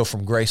says we go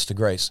from grace to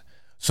grace.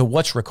 So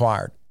what's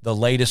required? The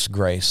latest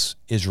grace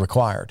is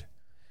required.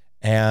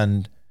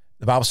 And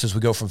the Bible says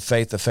we go from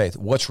faith to faith.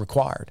 What's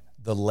required?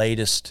 The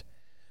latest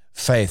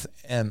faith.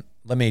 And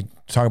let me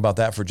talk about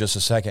that for just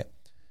a second.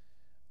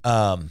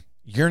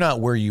 You're not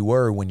where you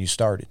were when you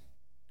started.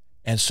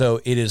 And so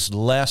it is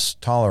less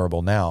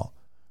tolerable now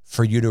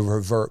for you to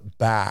revert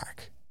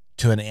back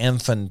to an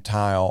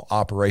infantile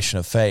operation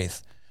of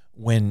faith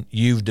when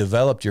you've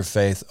developed your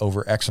faith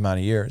over X amount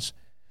of years.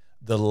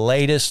 The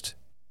latest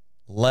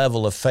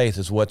level of faith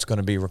is what's going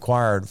to be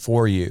required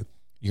for you.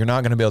 You're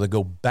not going to be able to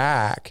go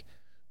back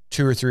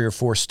 2 or 3 or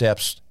 4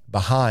 steps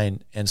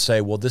behind and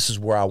say, well, this is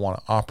where I want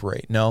to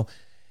operate. No,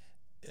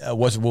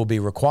 what will be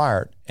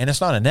required, and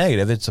it's not a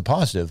negative, it's a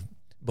positive,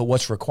 but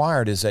what's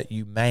required is that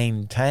you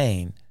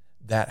maintain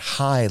that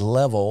high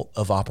level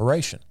of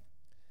operation.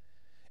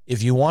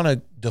 If you want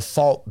to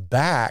default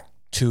back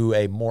to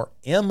a more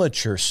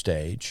immature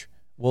stage,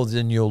 well,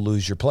 then you'll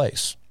lose your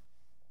place,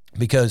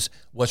 because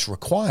what's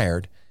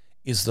required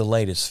is the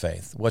latest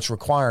faith. What's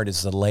required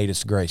is the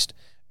latest grace.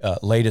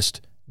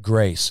 The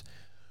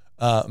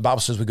Bible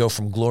says we go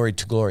from glory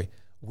to glory.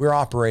 We're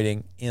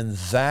operating in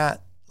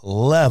that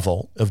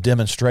level of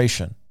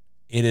demonstration.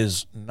 It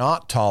is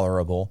not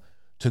tolerable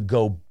to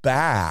go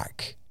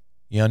back,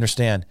 you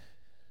understand,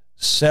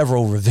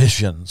 several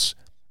revisions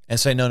and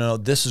say, no,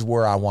 this is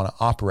where I want to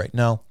operate.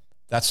 No,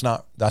 that's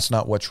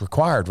not what's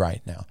required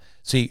right now.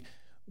 See,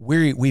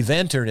 we've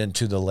entered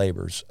into the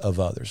labors of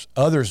others.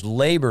 Others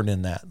labored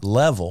in that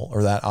level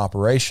or that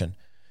operation.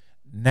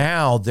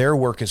 Now their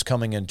work is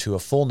coming into a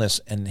fullness,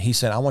 and he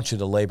said, I want you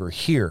to labor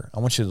here. I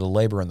want you to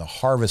labor in the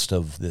harvest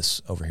of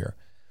this over here.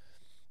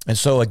 And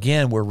so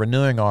again, we're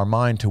renewing our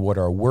mind to what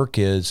our work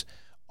is.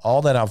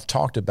 All that I've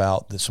talked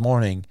about this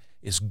morning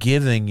is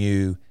giving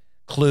you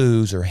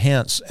clues or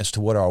hints as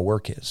to what our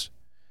work is.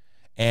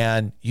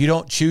 And you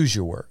don't choose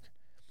your work.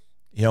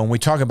 You know, when we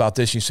talk about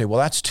this, you say, well,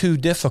 that's too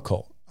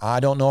difficult. I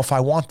don't know if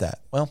I want that.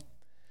 Well,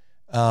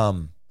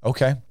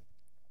 okay.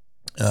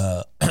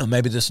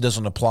 Maybe this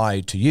doesn't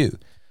apply to you.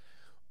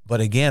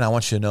 But again, I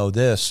want you to know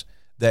this,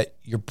 that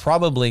you're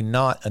probably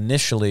not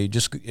initially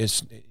just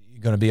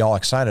going to be all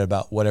excited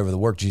about whatever the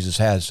work Jesus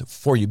has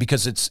for you,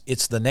 because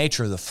it's the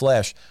nature of the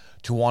flesh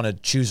to want to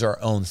choose our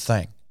own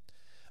thing.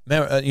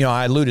 Remember,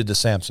 I alluded to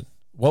Samson.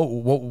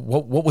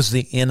 What was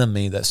the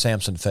enemy that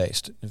Samson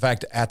faced? In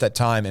fact, at that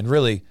time, and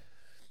really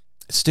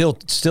still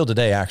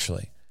today,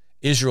 actually,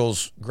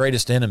 Israel's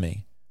greatest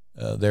enemy,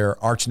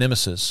 their arch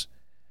nemesis,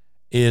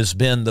 has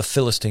been the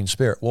Philistine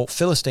spirit. Well,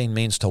 Philistine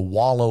means to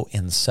wallow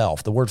in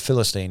self. The word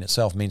Philistine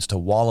itself means to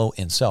wallow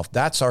in self.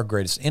 That's our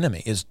greatest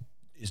enemy, is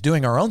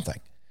doing our own thing.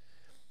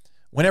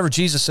 Whenever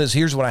Jesus says,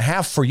 here's what I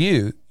have for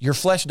you, your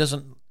flesh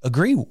doesn't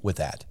agree with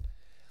that.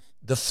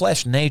 The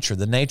flesh nature,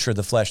 the nature of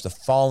the flesh, the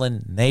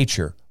fallen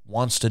nature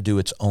wants to do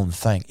its own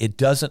thing. It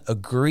doesn't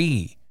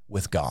agree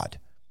with God.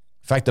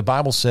 In fact, the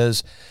Bible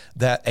says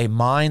that a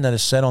mind that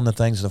is set on the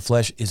things of the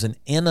flesh is an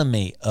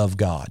enemy of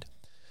God.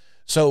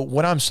 So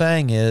what I'm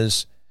saying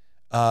is,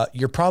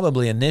 you're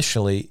probably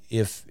initially,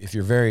 if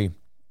you're very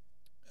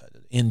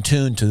in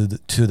tune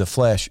to the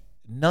flesh,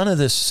 none of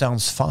this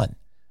sounds fun.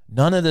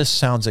 None of this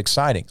sounds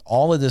exciting.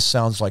 All of this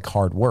sounds like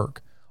hard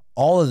work.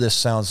 All of this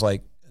sounds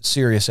like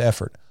serious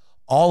effort.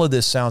 All of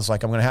this sounds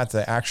like I'm going to have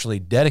to actually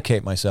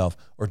dedicate myself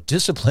or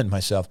discipline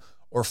myself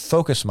or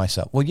focus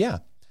myself. Well, yeah,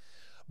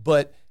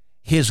 but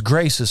His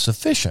grace is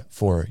sufficient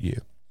for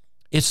you.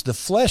 It's the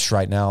flesh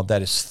right now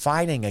that is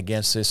fighting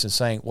against this and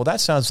saying, well,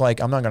 that sounds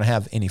like I'm not going to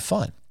have any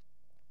fun.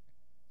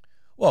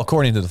 Well,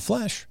 according to the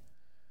flesh.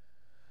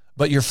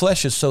 But your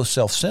flesh is so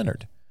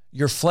self-centered.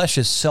 Your flesh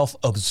is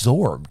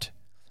self-absorbed.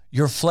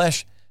 Your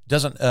flesh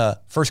doesn't, 1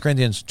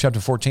 Corinthians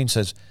chapter 14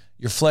 says,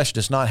 your flesh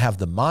does not have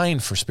the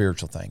mind for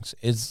spiritual things.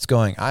 It's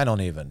going,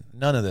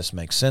 none of this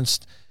makes sense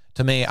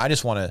to me. I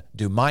just want to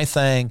do my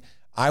thing.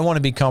 I want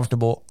to be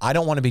comfortable. I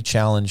don't want to be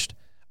challenged.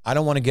 I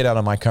don't want to get out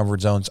of my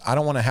comfort zones. I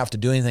don't want to have to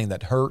do anything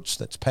that hurts,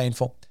 that's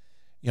painful.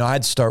 I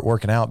had to start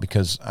working out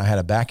because I had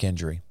a back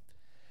injury.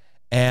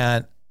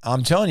 And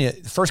I'm telling you,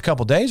 the first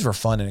couple of days were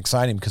fun and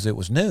exciting because it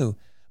was new.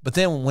 But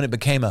then when it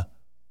became a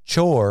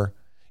chore,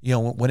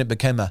 when it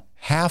became a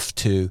have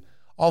to,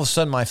 all of a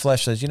sudden my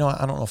flesh says, I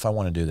don't know if I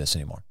want to do this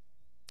anymore.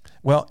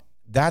 Well,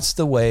 that's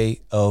the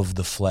way of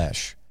the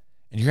flesh.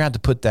 And you're going to have to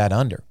put that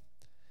under.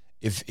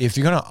 If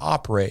you're going to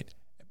operate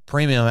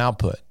premium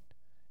output,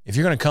 if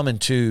you're going to come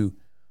into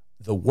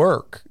the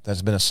work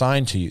that's been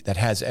assigned to you that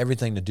has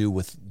everything to do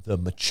with the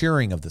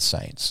maturing of the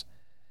saints,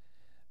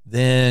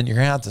 then you're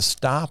going to have to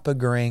stop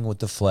agreeing with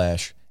the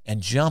flesh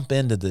and jump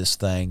into this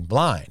thing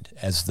blind,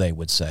 as they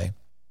would say.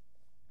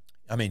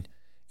 I mean,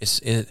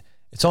 it's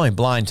only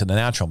blind to the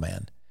natural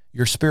man.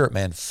 Your spirit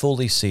man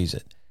fully sees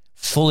it,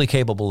 fully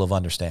capable of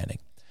understanding.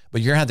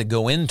 But you're going to have to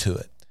go into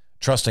it,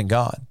 trusting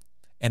God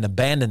and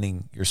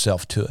abandoning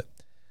yourself to it.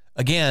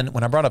 Again,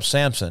 when I brought up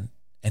Samson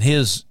and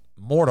his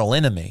mortal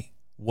enemy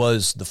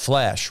was the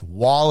flesh,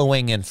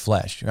 wallowing in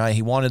flesh. Right?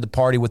 He wanted to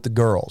party with the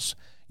girls.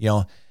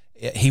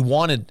 He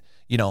wanted,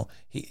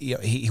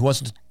 he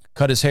wasn't to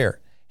cut his hair.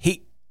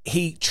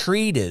 He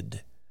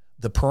treated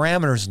the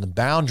parameters and the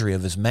boundary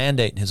of his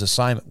mandate and his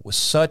assignment with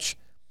such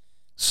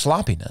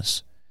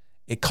sloppiness,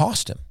 it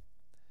cost him.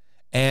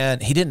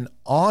 And he didn't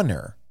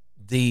honor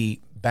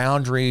the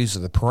boundaries or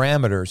the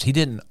parameters. He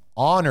didn't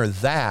honor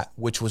that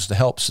which was to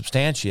help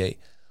substantiate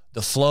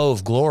the flow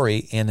of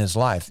glory in his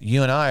life.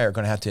 You and I are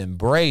going to have to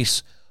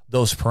embrace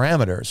those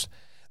parameters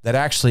that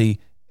actually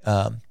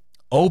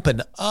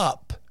open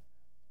up.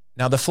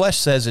 Now, the flesh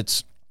says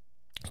it's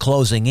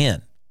closing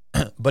in,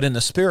 but in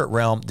the spirit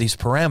realm, these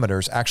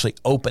parameters actually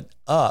open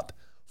up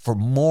for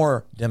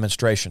more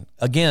demonstration.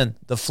 Again,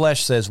 the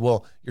flesh says,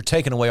 well, you're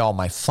taking away all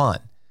my fun.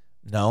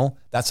 No,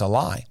 that's a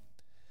lie.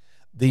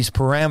 These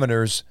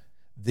parameters,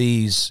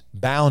 these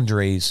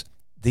boundaries,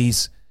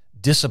 these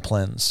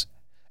disciplines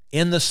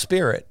in the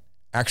spirit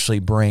actually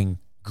bring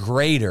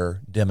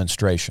greater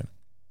demonstration.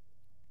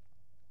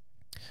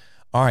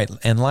 All right,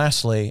 and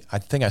lastly, I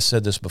think I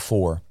said this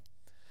before,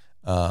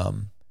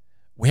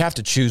 we have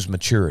to choose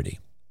maturity.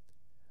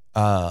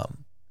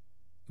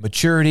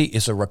 Maturity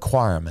is a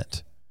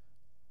requirement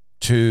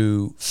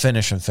to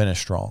finish and finish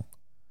strong.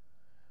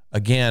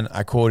 Again,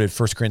 I quoted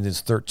 1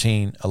 Corinthians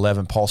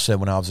 13:11. Paul said,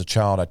 when I was a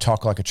child, I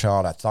talked like a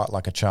child, I thought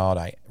like a child,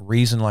 I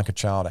reasoned like a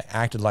child, I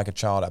acted like a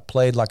child, I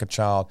played like a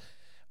child,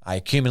 I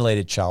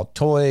accumulated child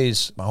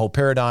toys. My whole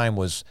paradigm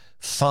was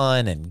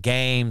fun and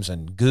games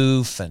and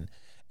goof and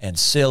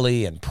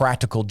silly and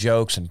practical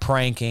jokes and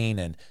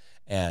pranking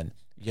and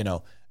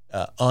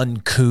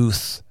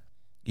uncouth.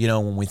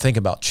 When we think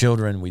about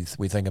children, we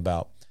think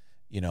about,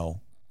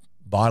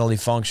 bodily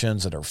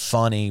functions that are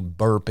funny,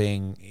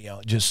 burping,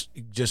 just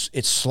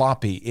it's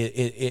sloppy.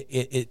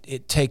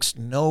 It takes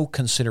no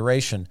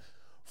consideration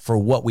for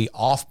what we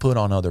off-put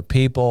on other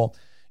people.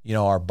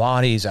 Our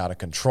bodies out of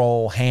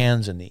control,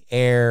 hands in the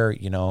air,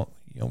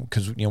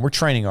 because we're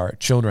training our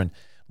children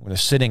when they're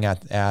sitting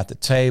at the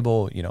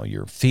table.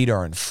 Your feet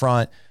are in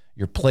front,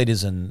 your plate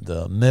is in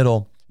the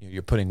middle.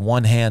 You're putting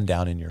one hand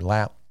down in your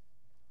lap.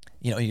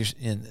 You're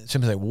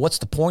simply say, what's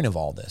the point of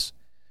all this?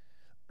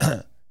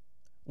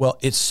 Well,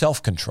 it's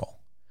self-control.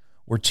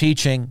 We're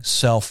teaching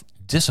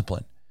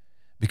self-discipline,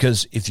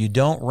 because if you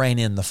don't rein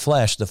in the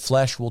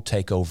flesh will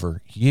take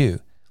over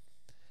you.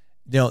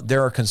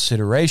 There are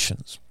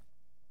considerations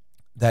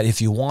that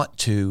if you want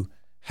to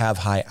have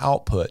high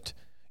output,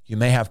 you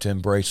may have to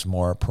embrace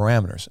more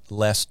parameters,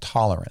 less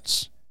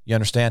tolerance. You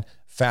understand?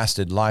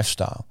 Fasted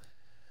lifestyle.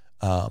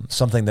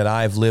 Something that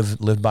I've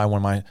lived by. One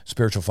of my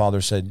spiritual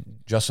fathers said,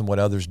 Justin, what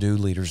others do,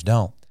 leaders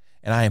don't.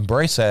 And I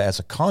embrace that as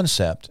a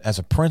concept, as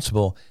a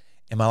principle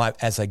in my life,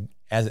 as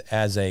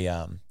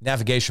a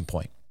navigation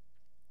point,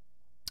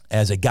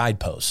 as a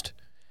guidepost,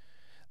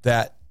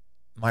 that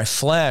my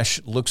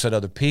flesh looks at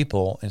other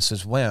people and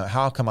says, well,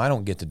 how come I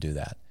don't get to do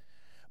that?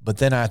 But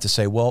then I have to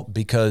say, well,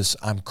 because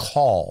I'm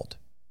called.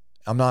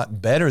 I'm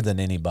not better than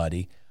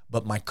anybody,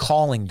 but my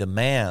calling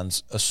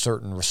demands a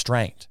certain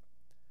restraint.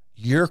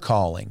 Your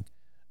calling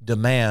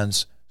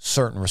demands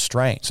certain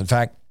restraints. In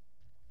fact,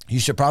 you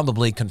should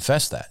probably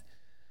confess that.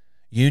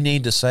 You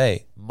need to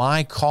say,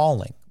 my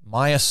calling,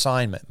 my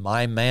assignment,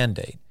 my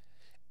mandate,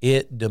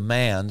 it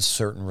demands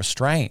certain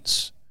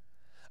restraints.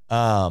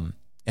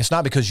 It's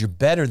not because you're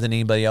better than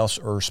anybody else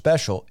or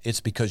special.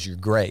 It's because you're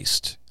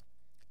graced.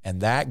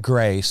 And that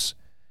grace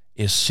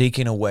is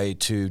seeking a way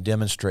to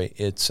demonstrate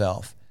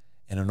itself.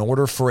 And in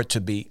order for it to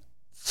be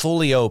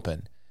fully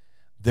open,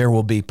 there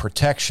will be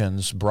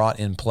protections brought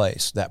in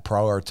place that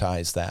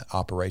prioritize that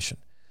operation.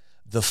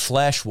 The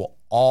flesh will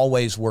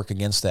always work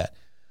against that.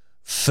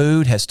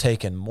 Food has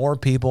taken more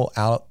people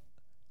out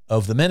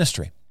of the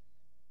ministry.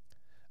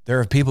 There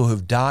are people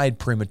who've died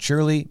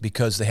prematurely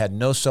because they had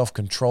no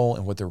self-control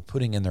in what they were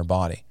putting in their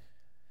body.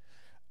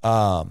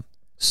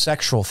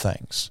 Sexual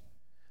things,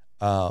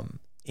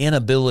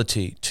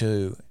 inability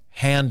to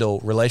handle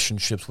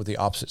relationships with the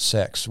opposite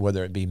sex,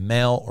 whether it be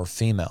male or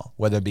female,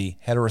 whether it be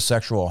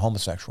heterosexual or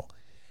homosexual,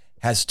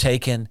 has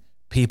taken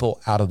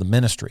people out of the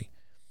ministry.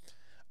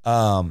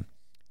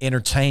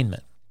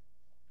 Entertainment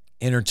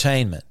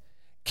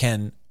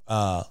can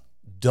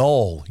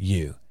dull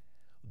you.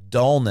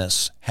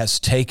 Dullness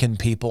has taken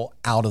people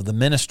out of the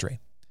ministry.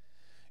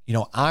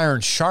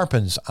 Iron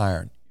sharpens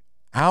iron.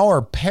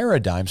 Our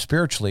paradigm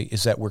spiritually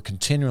is that we're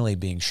continually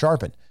being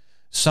sharpened.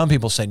 Some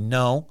people say,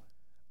 no,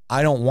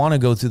 I don't want to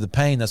go through the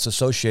pain that's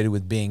associated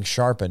with being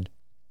sharpened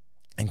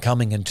and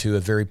coming into a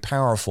very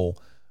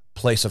powerful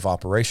place of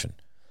operation.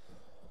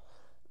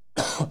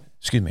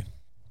 Excuse me.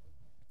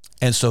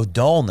 And so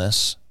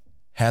dullness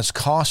has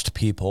cost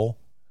people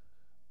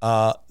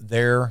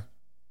their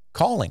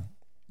calling.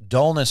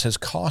 Dullness has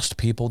cost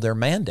people their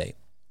mandate.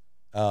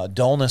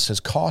 Dullness has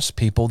cost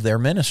people their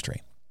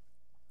ministry.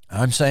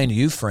 I'm saying to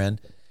you,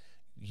 friend,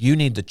 you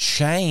need to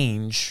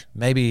change.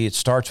 Maybe it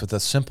starts with a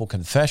simple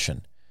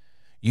confession.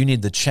 You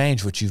need to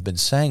change what you've been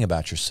saying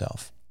about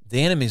yourself.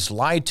 The enemy's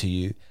lied to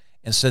you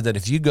and said that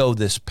if you go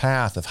this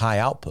path of high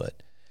output,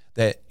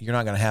 that you're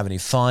not going to have any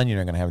fun, you're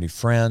not going to have any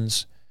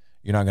friends,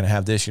 you're not going to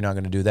have this, you're not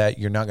going to do that,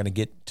 you're not going to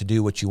get to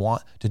do what you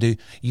want to do.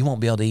 You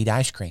won't be able to eat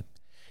ice cream.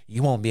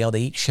 You won't be able to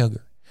eat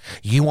sugar.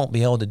 You won't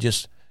be able to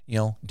just,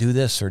 do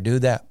this or do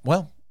that.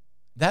 Well,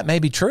 that may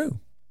be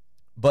true,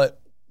 but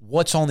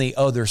what's on the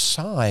other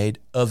side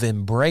of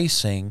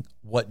embracing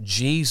what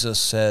Jesus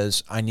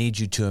says I need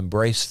you to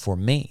embrace for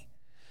me?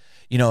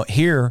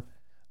 Here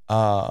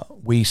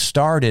we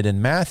started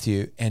in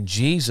Matthew, and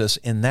Jesus,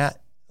 in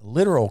that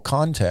literal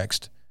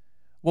context,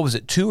 what was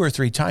it, 2 or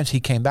 3 times he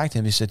came back to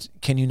him. He said,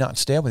 can you not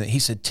stay up with me? He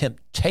said,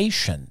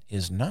 temptation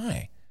is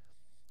nigh.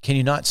 Can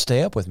you not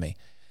stay up with me?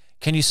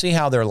 Can you see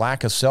how their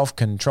lack of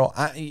self-control,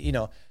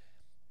 how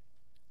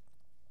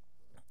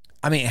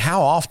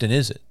often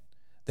is it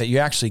that you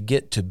actually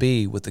get to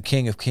be with the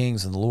King of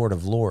Kings and the Lord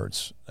of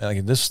Lords?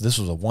 Like this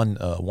was a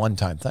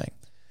one-time thing,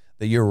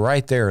 that you're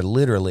right there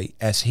literally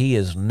as he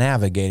is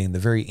navigating the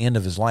very end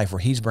of his life, where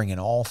he's bringing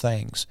all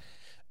things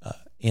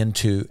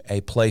into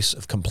a place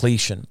of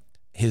completion,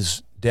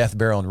 his death,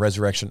 burial, and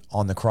resurrection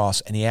on the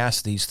cross. And he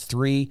asked these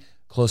 3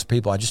 close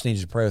people, I just need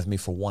you to pray with me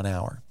for 1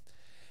 hour.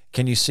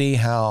 Can you see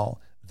how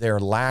their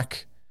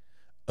lack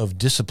of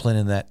discipline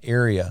in that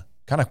area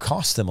kind of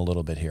cost them a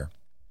little bit here?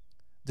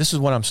 This is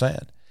what I'm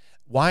saying.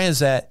 Why is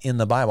that in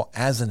the Bible?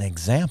 As an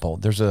example,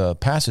 there's a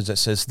passage that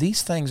says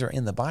these things are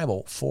in the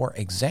Bible for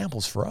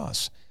examples for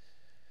us.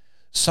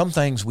 Some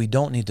things we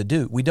don't need to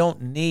do. We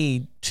don't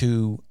need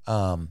to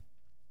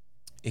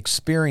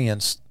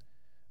experience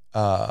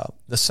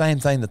the same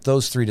thing that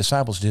those 3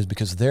 disciples did,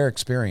 because their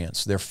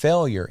experience, their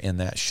failure in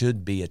that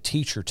should be a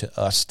teacher to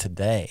us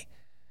today,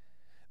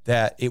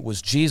 that it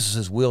was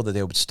Jesus' will that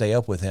they would stay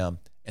up with him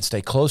and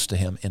stay close to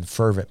him in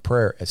fervent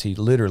prayer as he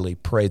literally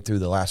prayed through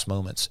the last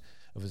moments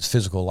of his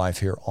physical life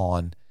here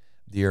on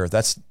the earth.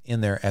 That's in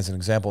there as an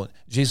example.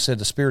 Jesus said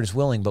the spirit is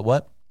willing, but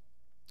what?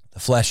 The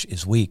flesh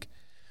is weak.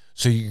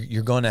 So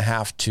you're going to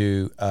have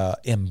to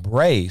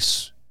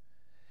embrace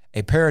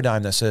a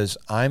paradigm that says,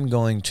 I'm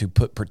going to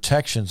put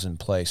protections in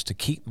place to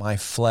keep my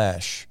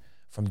flesh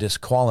from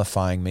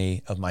disqualifying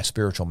me of my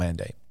spiritual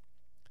mandate.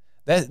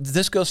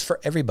 This goes for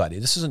everybody.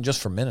 This isn't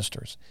just for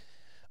ministers.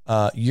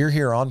 You're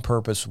here on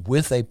purpose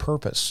with a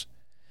purpose,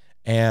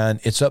 and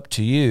it's up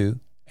to you,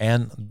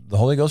 and the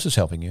Holy Ghost is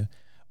helping you,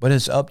 but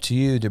it's up to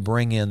you to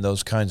bring in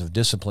those kinds of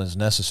disciplines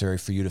necessary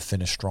for you to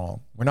finish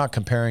strong. We're not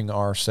comparing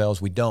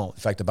ourselves. We don't. In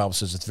fact, the Bible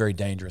says it's very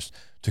dangerous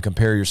to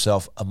compare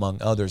yourself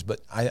among others. But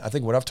I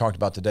think what I've talked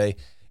about today,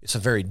 it's a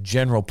very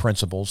general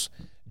principles,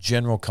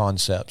 general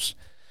concepts,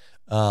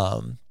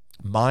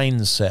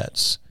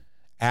 mindsets,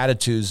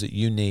 attitudes that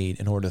you need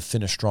in order to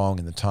finish strong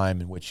in the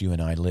time in which you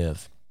and I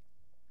live.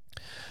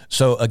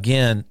 So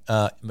again,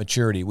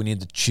 maturity. We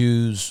need to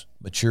choose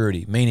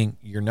maturity, meaning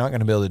you're not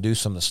going to be able to do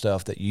some of the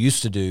stuff that you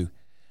used to do.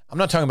 I'm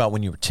not talking about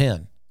when you were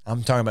 10.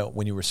 I'm talking about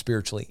when you were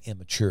spiritually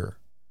immature.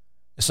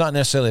 It's not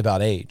necessarily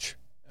about age.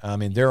 I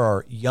mean, there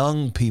are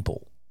young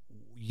people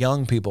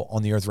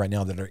on the earth right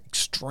now that are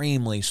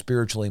extremely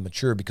spiritually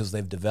mature because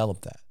they've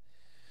developed that.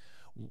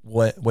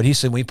 What he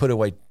said, when he put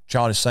away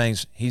childish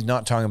sayings, he's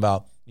not talking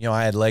about,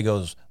 I had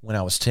Legos when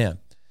I was 10.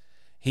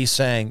 He's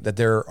saying that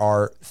there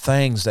are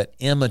things that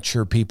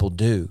immature people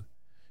do.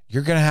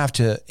 You're going to have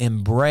to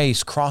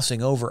embrace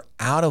crossing over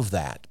out of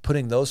that,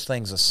 putting those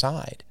things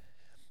aside,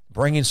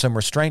 bringing some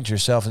restraint to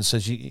yourself, and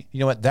says, you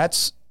know what,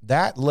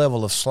 that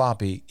level of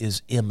sloppy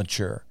is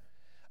immature.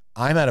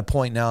 I'm at a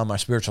point now in my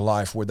spiritual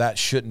life where that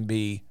shouldn't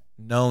be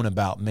known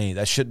about me.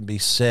 That shouldn't be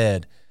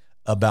said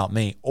about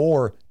me.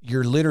 Or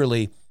you're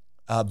literally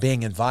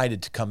being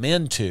invited to come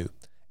into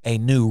a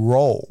new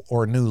role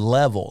or a new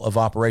level of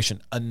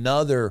operation,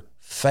 another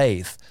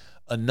faith,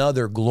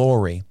 another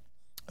glory.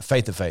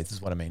 Faith of faith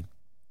is what I mean.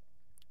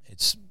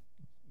 It's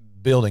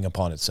building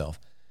upon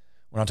itself.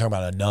 We're not talking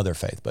about another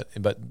faith,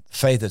 but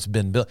faith that's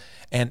been built.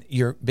 And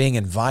you're being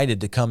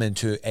invited to come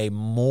into a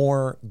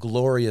more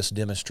glorious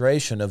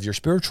demonstration of your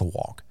spiritual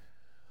walk.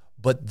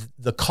 But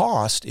the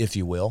cost, if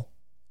you will,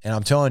 and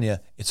I'm telling you,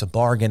 it's a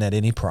bargain at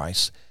any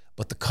price,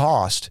 but the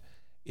cost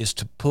is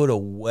to put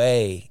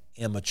away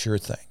immature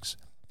things.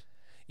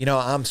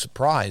 I'm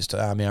surprised.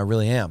 I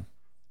really am.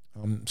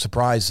 I'm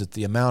surprised at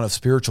the amount of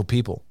spiritual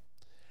people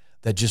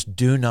that just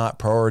do not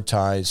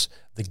prioritize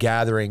the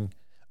gathering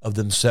of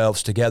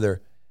themselves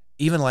together,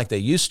 even like they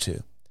used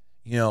to.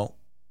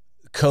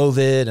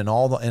 COVID and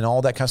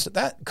all that kind of stuff.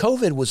 That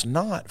COVID was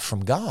not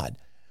from God,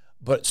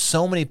 but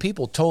so many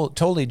people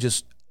totally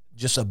just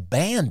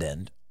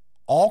abandoned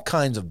all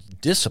kinds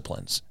of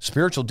disciplines,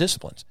 spiritual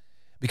disciplines,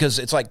 because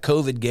it's like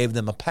COVID gave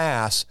them a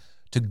pass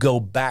to go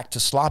back to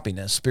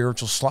sloppiness,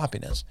 spiritual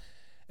sloppiness.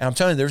 And I'm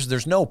telling you,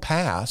 there's no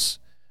pass,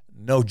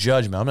 no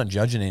judgment. I'm not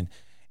judging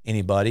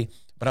anybody,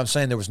 but I'm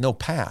saying there was no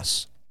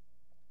pass.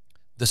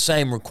 The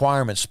same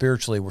requirements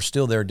spiritually were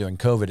still there during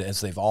COVID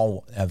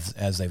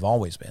as they've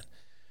always been.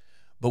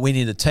 But we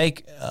need to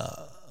take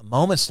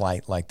moments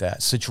like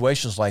that,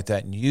 situations like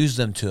that, and use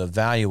them to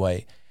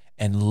evaluate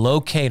and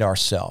locate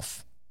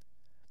ourselves.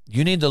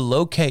 You need to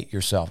locate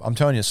yourself. I'm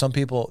telling you, some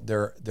people,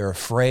 they're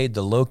afraid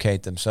to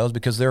locate themselves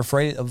because they're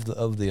afraid of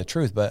the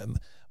truth. But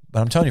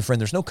I'm telling you,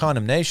 friend, there's no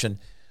condemnation,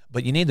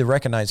 but you need to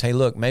recognize, hey,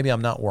 look, maybe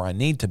I'm not where I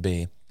need to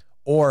be,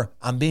 or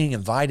I'm being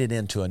invited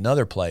into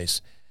another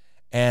place,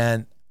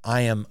 and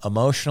I am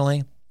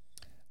emotionally,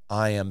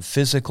 I am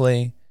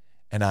physically,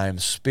 and I am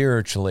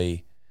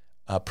spiritually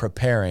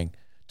preparing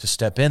to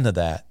step into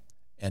that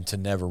and to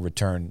never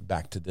return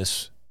back to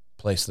this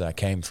place that I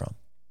came from.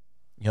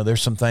 You know,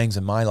 there's some things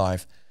in my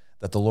life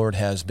that the Lord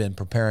has been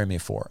preparing me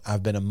for.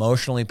 I've been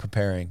emotionally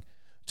preparing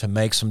to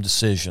make some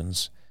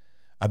decisions.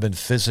 I've been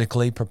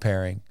physically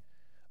preparing,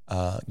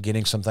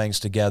 getting some things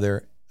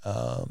together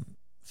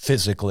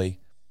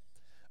physically.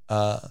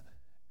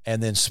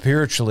 And then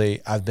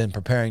spiritually, I've been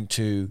preparing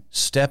to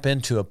step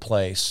into a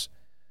place,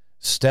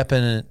 step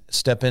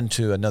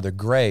into another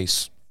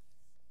grace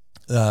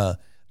that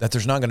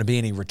there's not going to be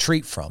any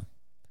retreat from.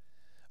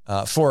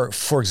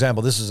 For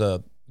example, this is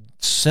a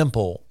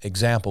simple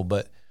example,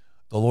 but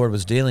the Lord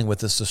was dealing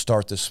with us to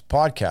start this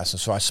podcast. And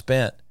so I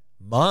spent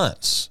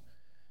months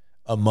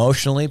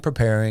emotionally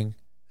preparing,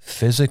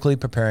 physically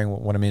preparing.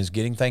 What I mean is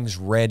getting things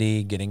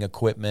ready, getting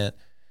equipment,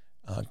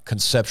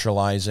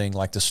 conceptualizing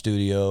like the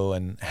studio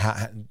and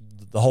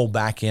the whole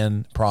back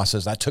end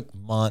process. That took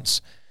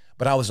months,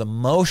 but I was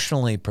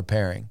emotionally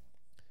preparing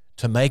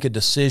to make a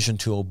decision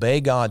to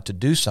obey God to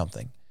do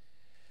something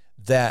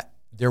that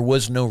there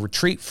was no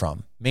retreat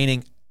from.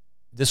 Meaning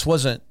this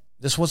wasn't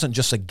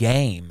just a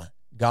game.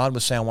 God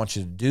was saying, I want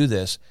you to do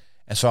this.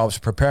 And so I was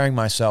preparing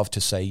myself to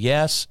say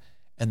yes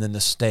and then to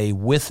stay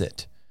with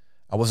it.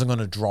 I wasn't going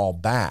to draw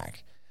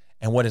back.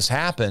 And what has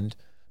happened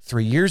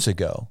 3 years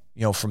ago,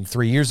 you know, from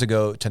 3 years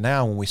ago to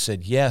now when we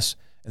said yes,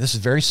 and this is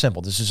very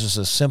simple. This is just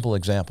a simple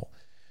example.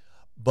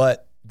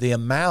 But the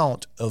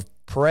amount of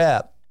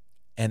prep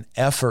and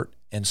effort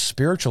and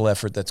spiritual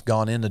effort that's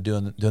gone into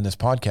doing this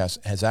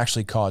podcast has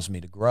actually caused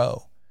me to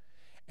grow.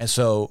 And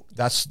so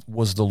that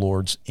was the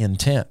Lord's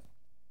intent.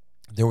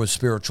 There was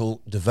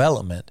spiritual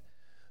development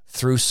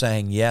through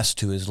saying yes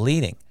to his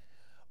leading.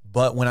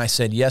 But when I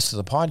said yes to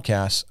the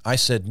podcast, I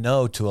said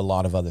no to a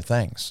lot of other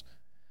things.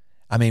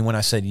 I mean, when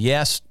I said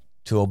yes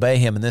to obey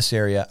him in this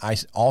area, I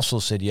also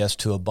said yes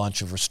to a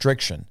bunch of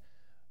restriction,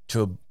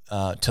 to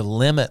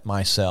limit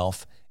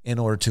myself in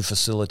order to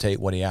facilitate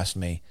what he asked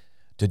me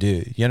to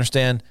do. You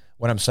understand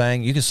what I'm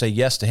saying? You can say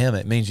yes to him.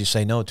 It means you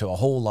say no to a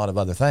whole lot of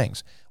other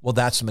things. Well,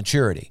 that's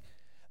maturity.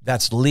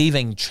 That's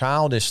leaving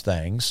childish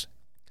things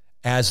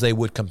as they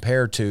would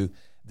compare to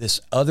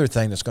this other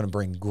thing that's going to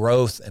bring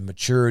growth and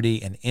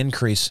maturity and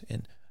increase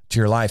into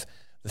your life.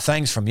 The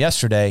things from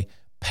yesterday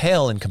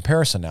pale in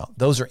comparison now.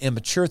 Those are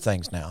immature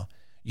things now.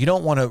 You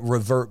don't want to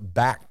revert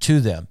back to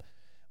them.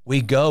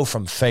 We go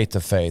from faith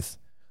to faith,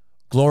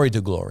 glory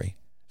to glory,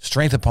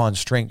 strength upon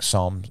strength,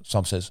 Psalm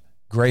says,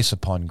 grace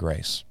upon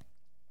grace.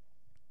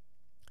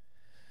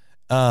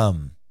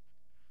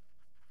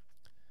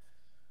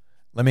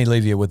 Let me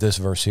leave you with this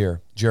verse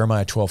here,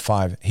 Jeremiah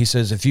 12:5. He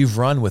says, if you've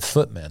run with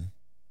footmen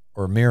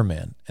or mere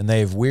men, and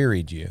they have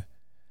wearied you,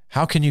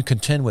 how can you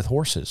contend with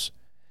horses?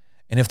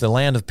 And if the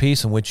land of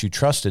peace in which you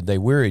trusted, they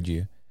wearied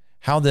you,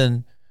 how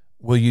then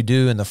will you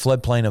do in the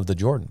floodplain of the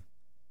Jordan?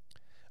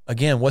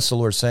 Again, what's the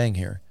Lord saying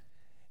here?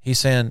 He's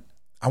saying,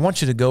 I want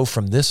you to go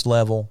from this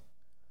level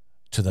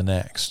to the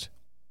next.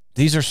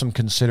 These are some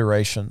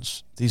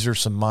considerations. These are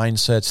some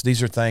mindsets.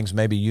 These are things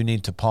maybe you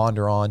need to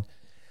ponder on.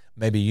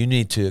 Maybe you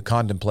need to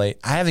contemplate.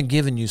 I haven't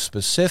given you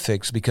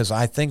specifics because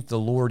I think the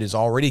Lord has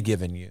already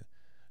given you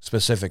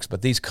specifics,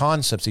 but these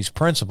concepts, these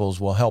principles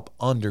will help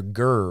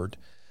undergird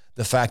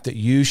the fact that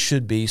you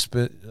should be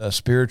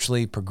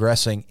spiritually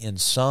progressing in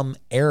some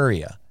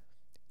area.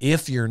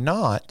 If you're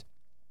not,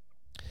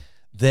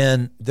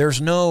 then if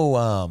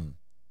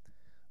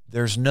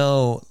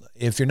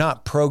you're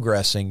not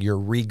progressing, you're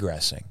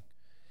regressing.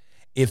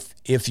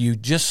 If you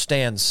just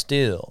stand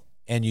still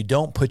and you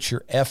don't put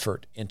your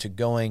effort into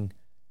going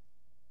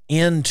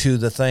into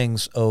the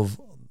things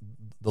of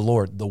the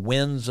Lord, the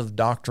winds of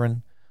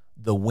doctrine,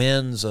 the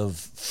winds of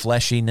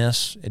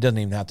fleshiness. It doesn't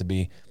even have to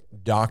be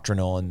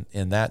doctrinal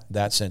in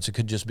that sense. It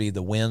could just be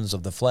the winds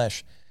of the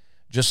flesh,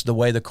 just the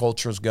way the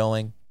culture is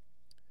going.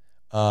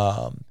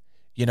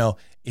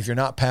 If you're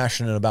not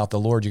passionate about the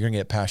Lord, you're going to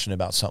get passionate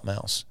about something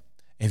else.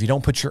 If you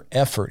don't put your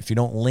effort, if you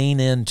don't lean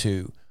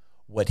into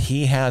what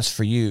he has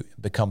for you,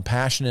 become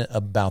passionate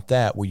about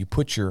that, where you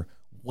put your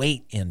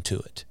weight into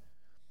it,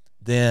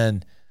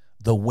 then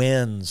the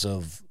winds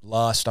of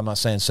lust, I'm not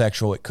saying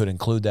sexual, it could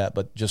include that,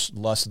 but just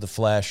lust of the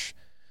flesh,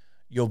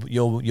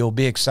 you'll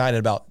be excited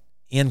about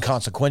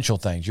inconsequential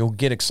things. You'll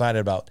get excited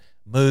about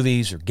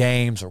movies or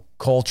games or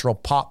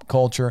pop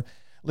culture.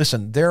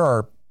 Listen, there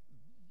are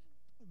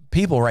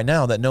people right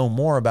now that know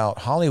more about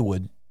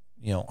Hollywood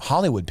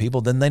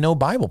people than they know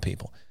Bible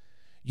people.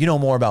 You know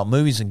more about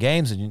movies and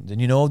games than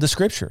you know of the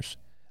scriptures.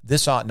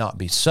 This ought not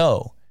be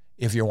so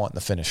if you're wanting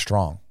to finish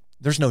strong.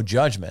 There's no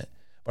judgment,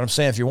 but I'm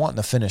saying if you're wanting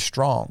to finish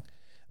strong,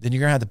 then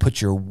you're going to have to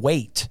put your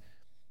weight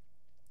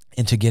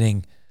into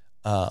getting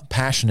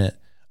passionate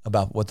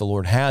about what the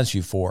Lord has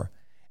you for,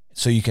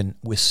 so you can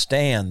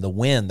withstand the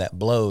wind that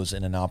blows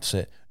in an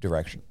opposite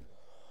direction.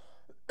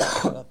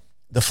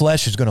 The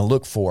flesh is going to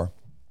look for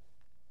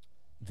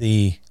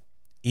the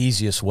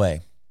easiest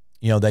way.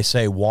 You know, they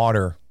say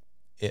water,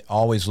 it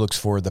always looks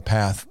for the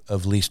path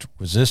of least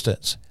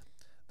resistance.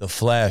 The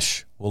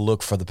flesh will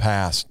look for the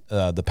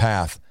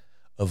path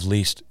of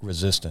least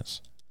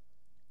resistance.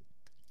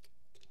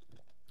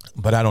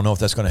 But I don't know if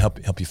that's going to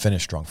help you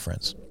finish strong,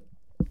 friends.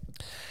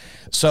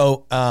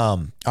 So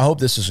I hope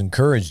this has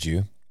encouraged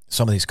you.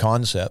 Some of these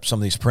concepts, some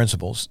of these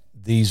principles,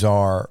 these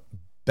are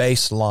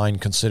baseline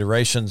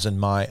considerations in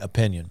my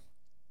opinion.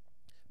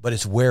 But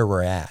it's where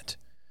we're at.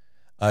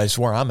 It's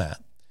where I'm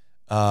at.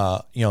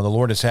 You know, the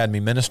Lord has had me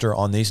minister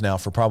on these now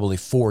for probably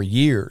 4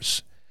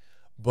 years.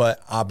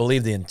 But I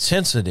believe the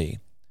intensity,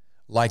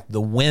 like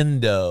the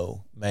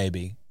window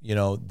maybe, you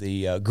know,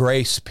 the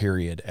grace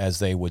period, as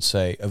they would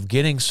say, of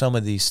getting some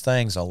of these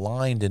things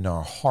aligned in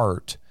our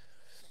heart,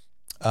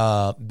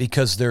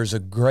 because there's a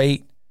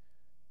great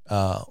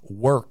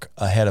work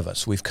ahead of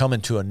us. We've come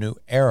into a new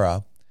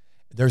era.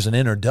 There's an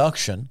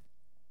introduction.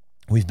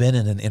 We've been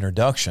in an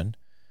introduction.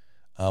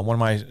 One of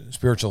my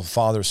spiritual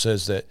fathers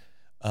says that,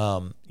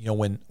 you know,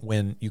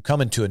 when you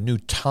come into a new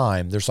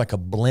time, there's like a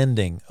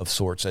blending of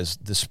sorts as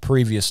this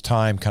previous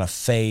time kind of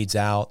fades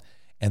out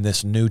and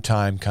this new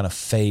time kind of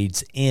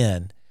fades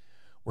in.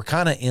 We're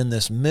kind of in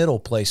this middle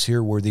place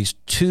here where these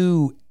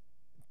two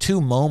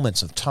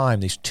moments of time,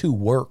 these two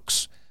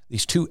works,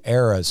 these two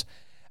eras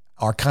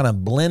are kind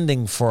of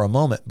blending for a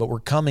moment, but we're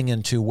coming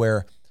into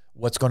where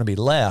what's going to be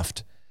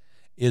left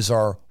is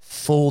our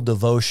full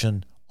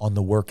devotion on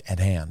the work at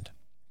hand.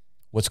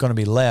 What's going to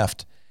be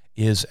left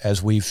is,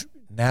 as we've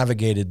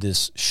navigated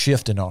this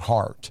shift in our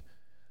heart,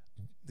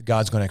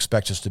 God's going to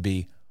expect us to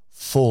be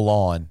full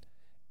on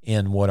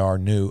in what our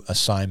new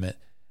assignment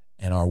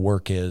and our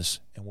work is,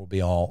 and we'll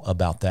be all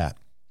about that.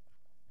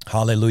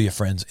 Hallelujah,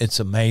 friends. It's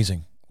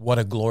amazing. What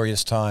a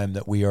glorious time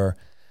that we are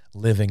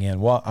living in.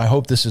 Well, I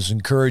hope this has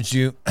encouraged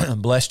you,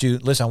 blessed you.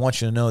 Listen, I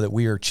want you to know that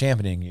we are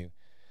championing you.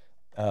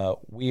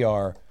 We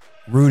are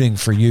rooting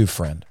for you,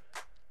 friend.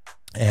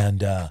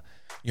 And,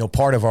 you know,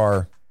 part of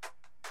our,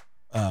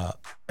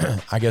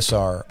 I guess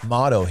our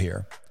motto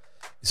here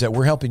is that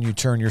we're helping you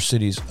turn your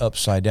cities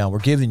upside down. We're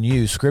giving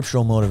you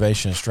scriptural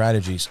motivation and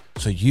strategies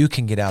so you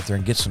can get out there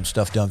and get some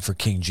stuff done for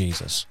King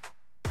Jesus.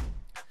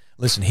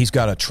 Listen, he's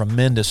got a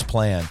tremendous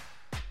plan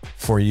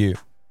for you,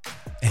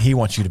 and he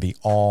wants you to be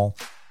all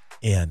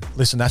in.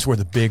 Listen, that's where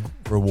the big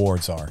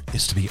rewards are,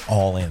 is to be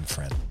all in,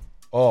 friend.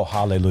 Oh,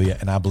 hallelujah.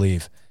 And I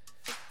believe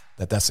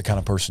that that's the kind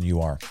of person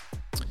you are.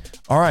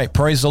 All right,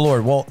 praise the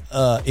Lord. Well,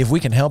 if we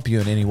can help you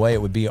in any way,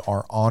 it would be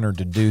our honor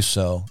to do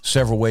so.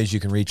 Several ways you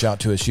can reach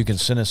out to us. You can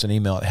send us an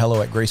email at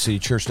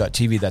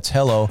hello@gracecitychurch.tv. That's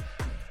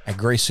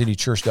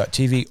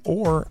hello@gracecitychurch.tv.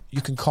 Or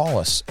you can call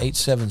us,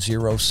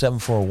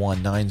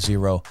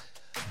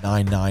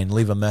 870-741-9099.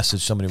 Leave a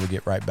message. Somebody will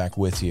get right back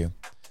with you.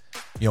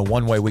 You know,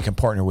 one way we can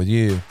partner with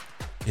you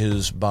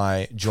is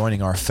by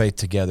joining our faith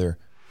together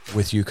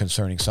with you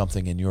concerning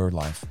something in your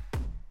life.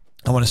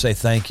 I want to say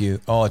thank you,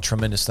 a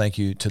tremendous thank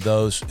you to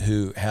those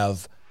who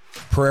have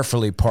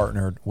prayerfully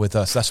partnered with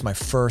us. That's my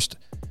first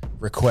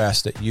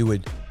request, that you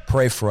would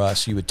pray for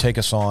us. You would take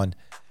us on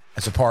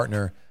as a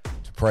partner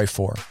to pray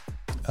for.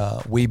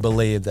 We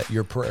believe that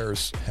your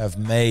prayers have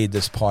made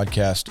this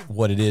podcast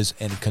what it is,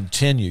 and your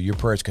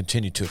prayers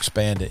continue to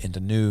expand it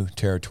into new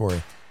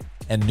territory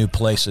and new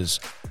places.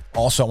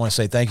 Also, I want to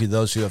say thank you to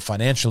those who have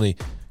financially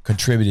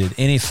contributed.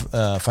 Any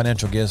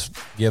financial gift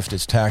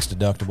is tax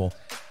deductible.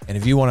 And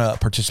if you want to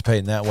participate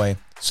in that way,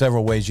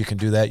 several ways you can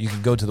do that. You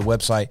can go to the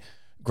website,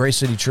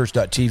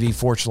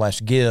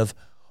 gracecitychurch.tv/give.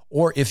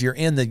 Or if you're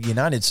in the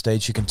United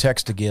States, you can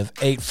text to give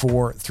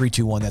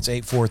 84321. That's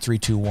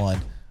 84321.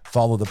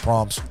 Follow the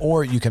prompts.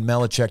 Or you can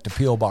mail a check to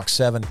P.O. Box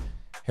 7,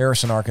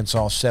 Harrison,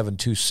 Arkansas,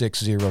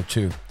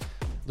 72602.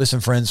 Listen,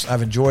 friends,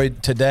 I've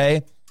enjoyed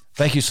today.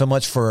 Thank you so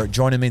much for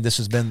joining me. This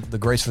has been the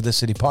Grace for This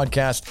City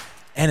podcast.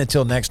 And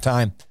until next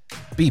time,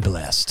 be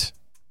blessed.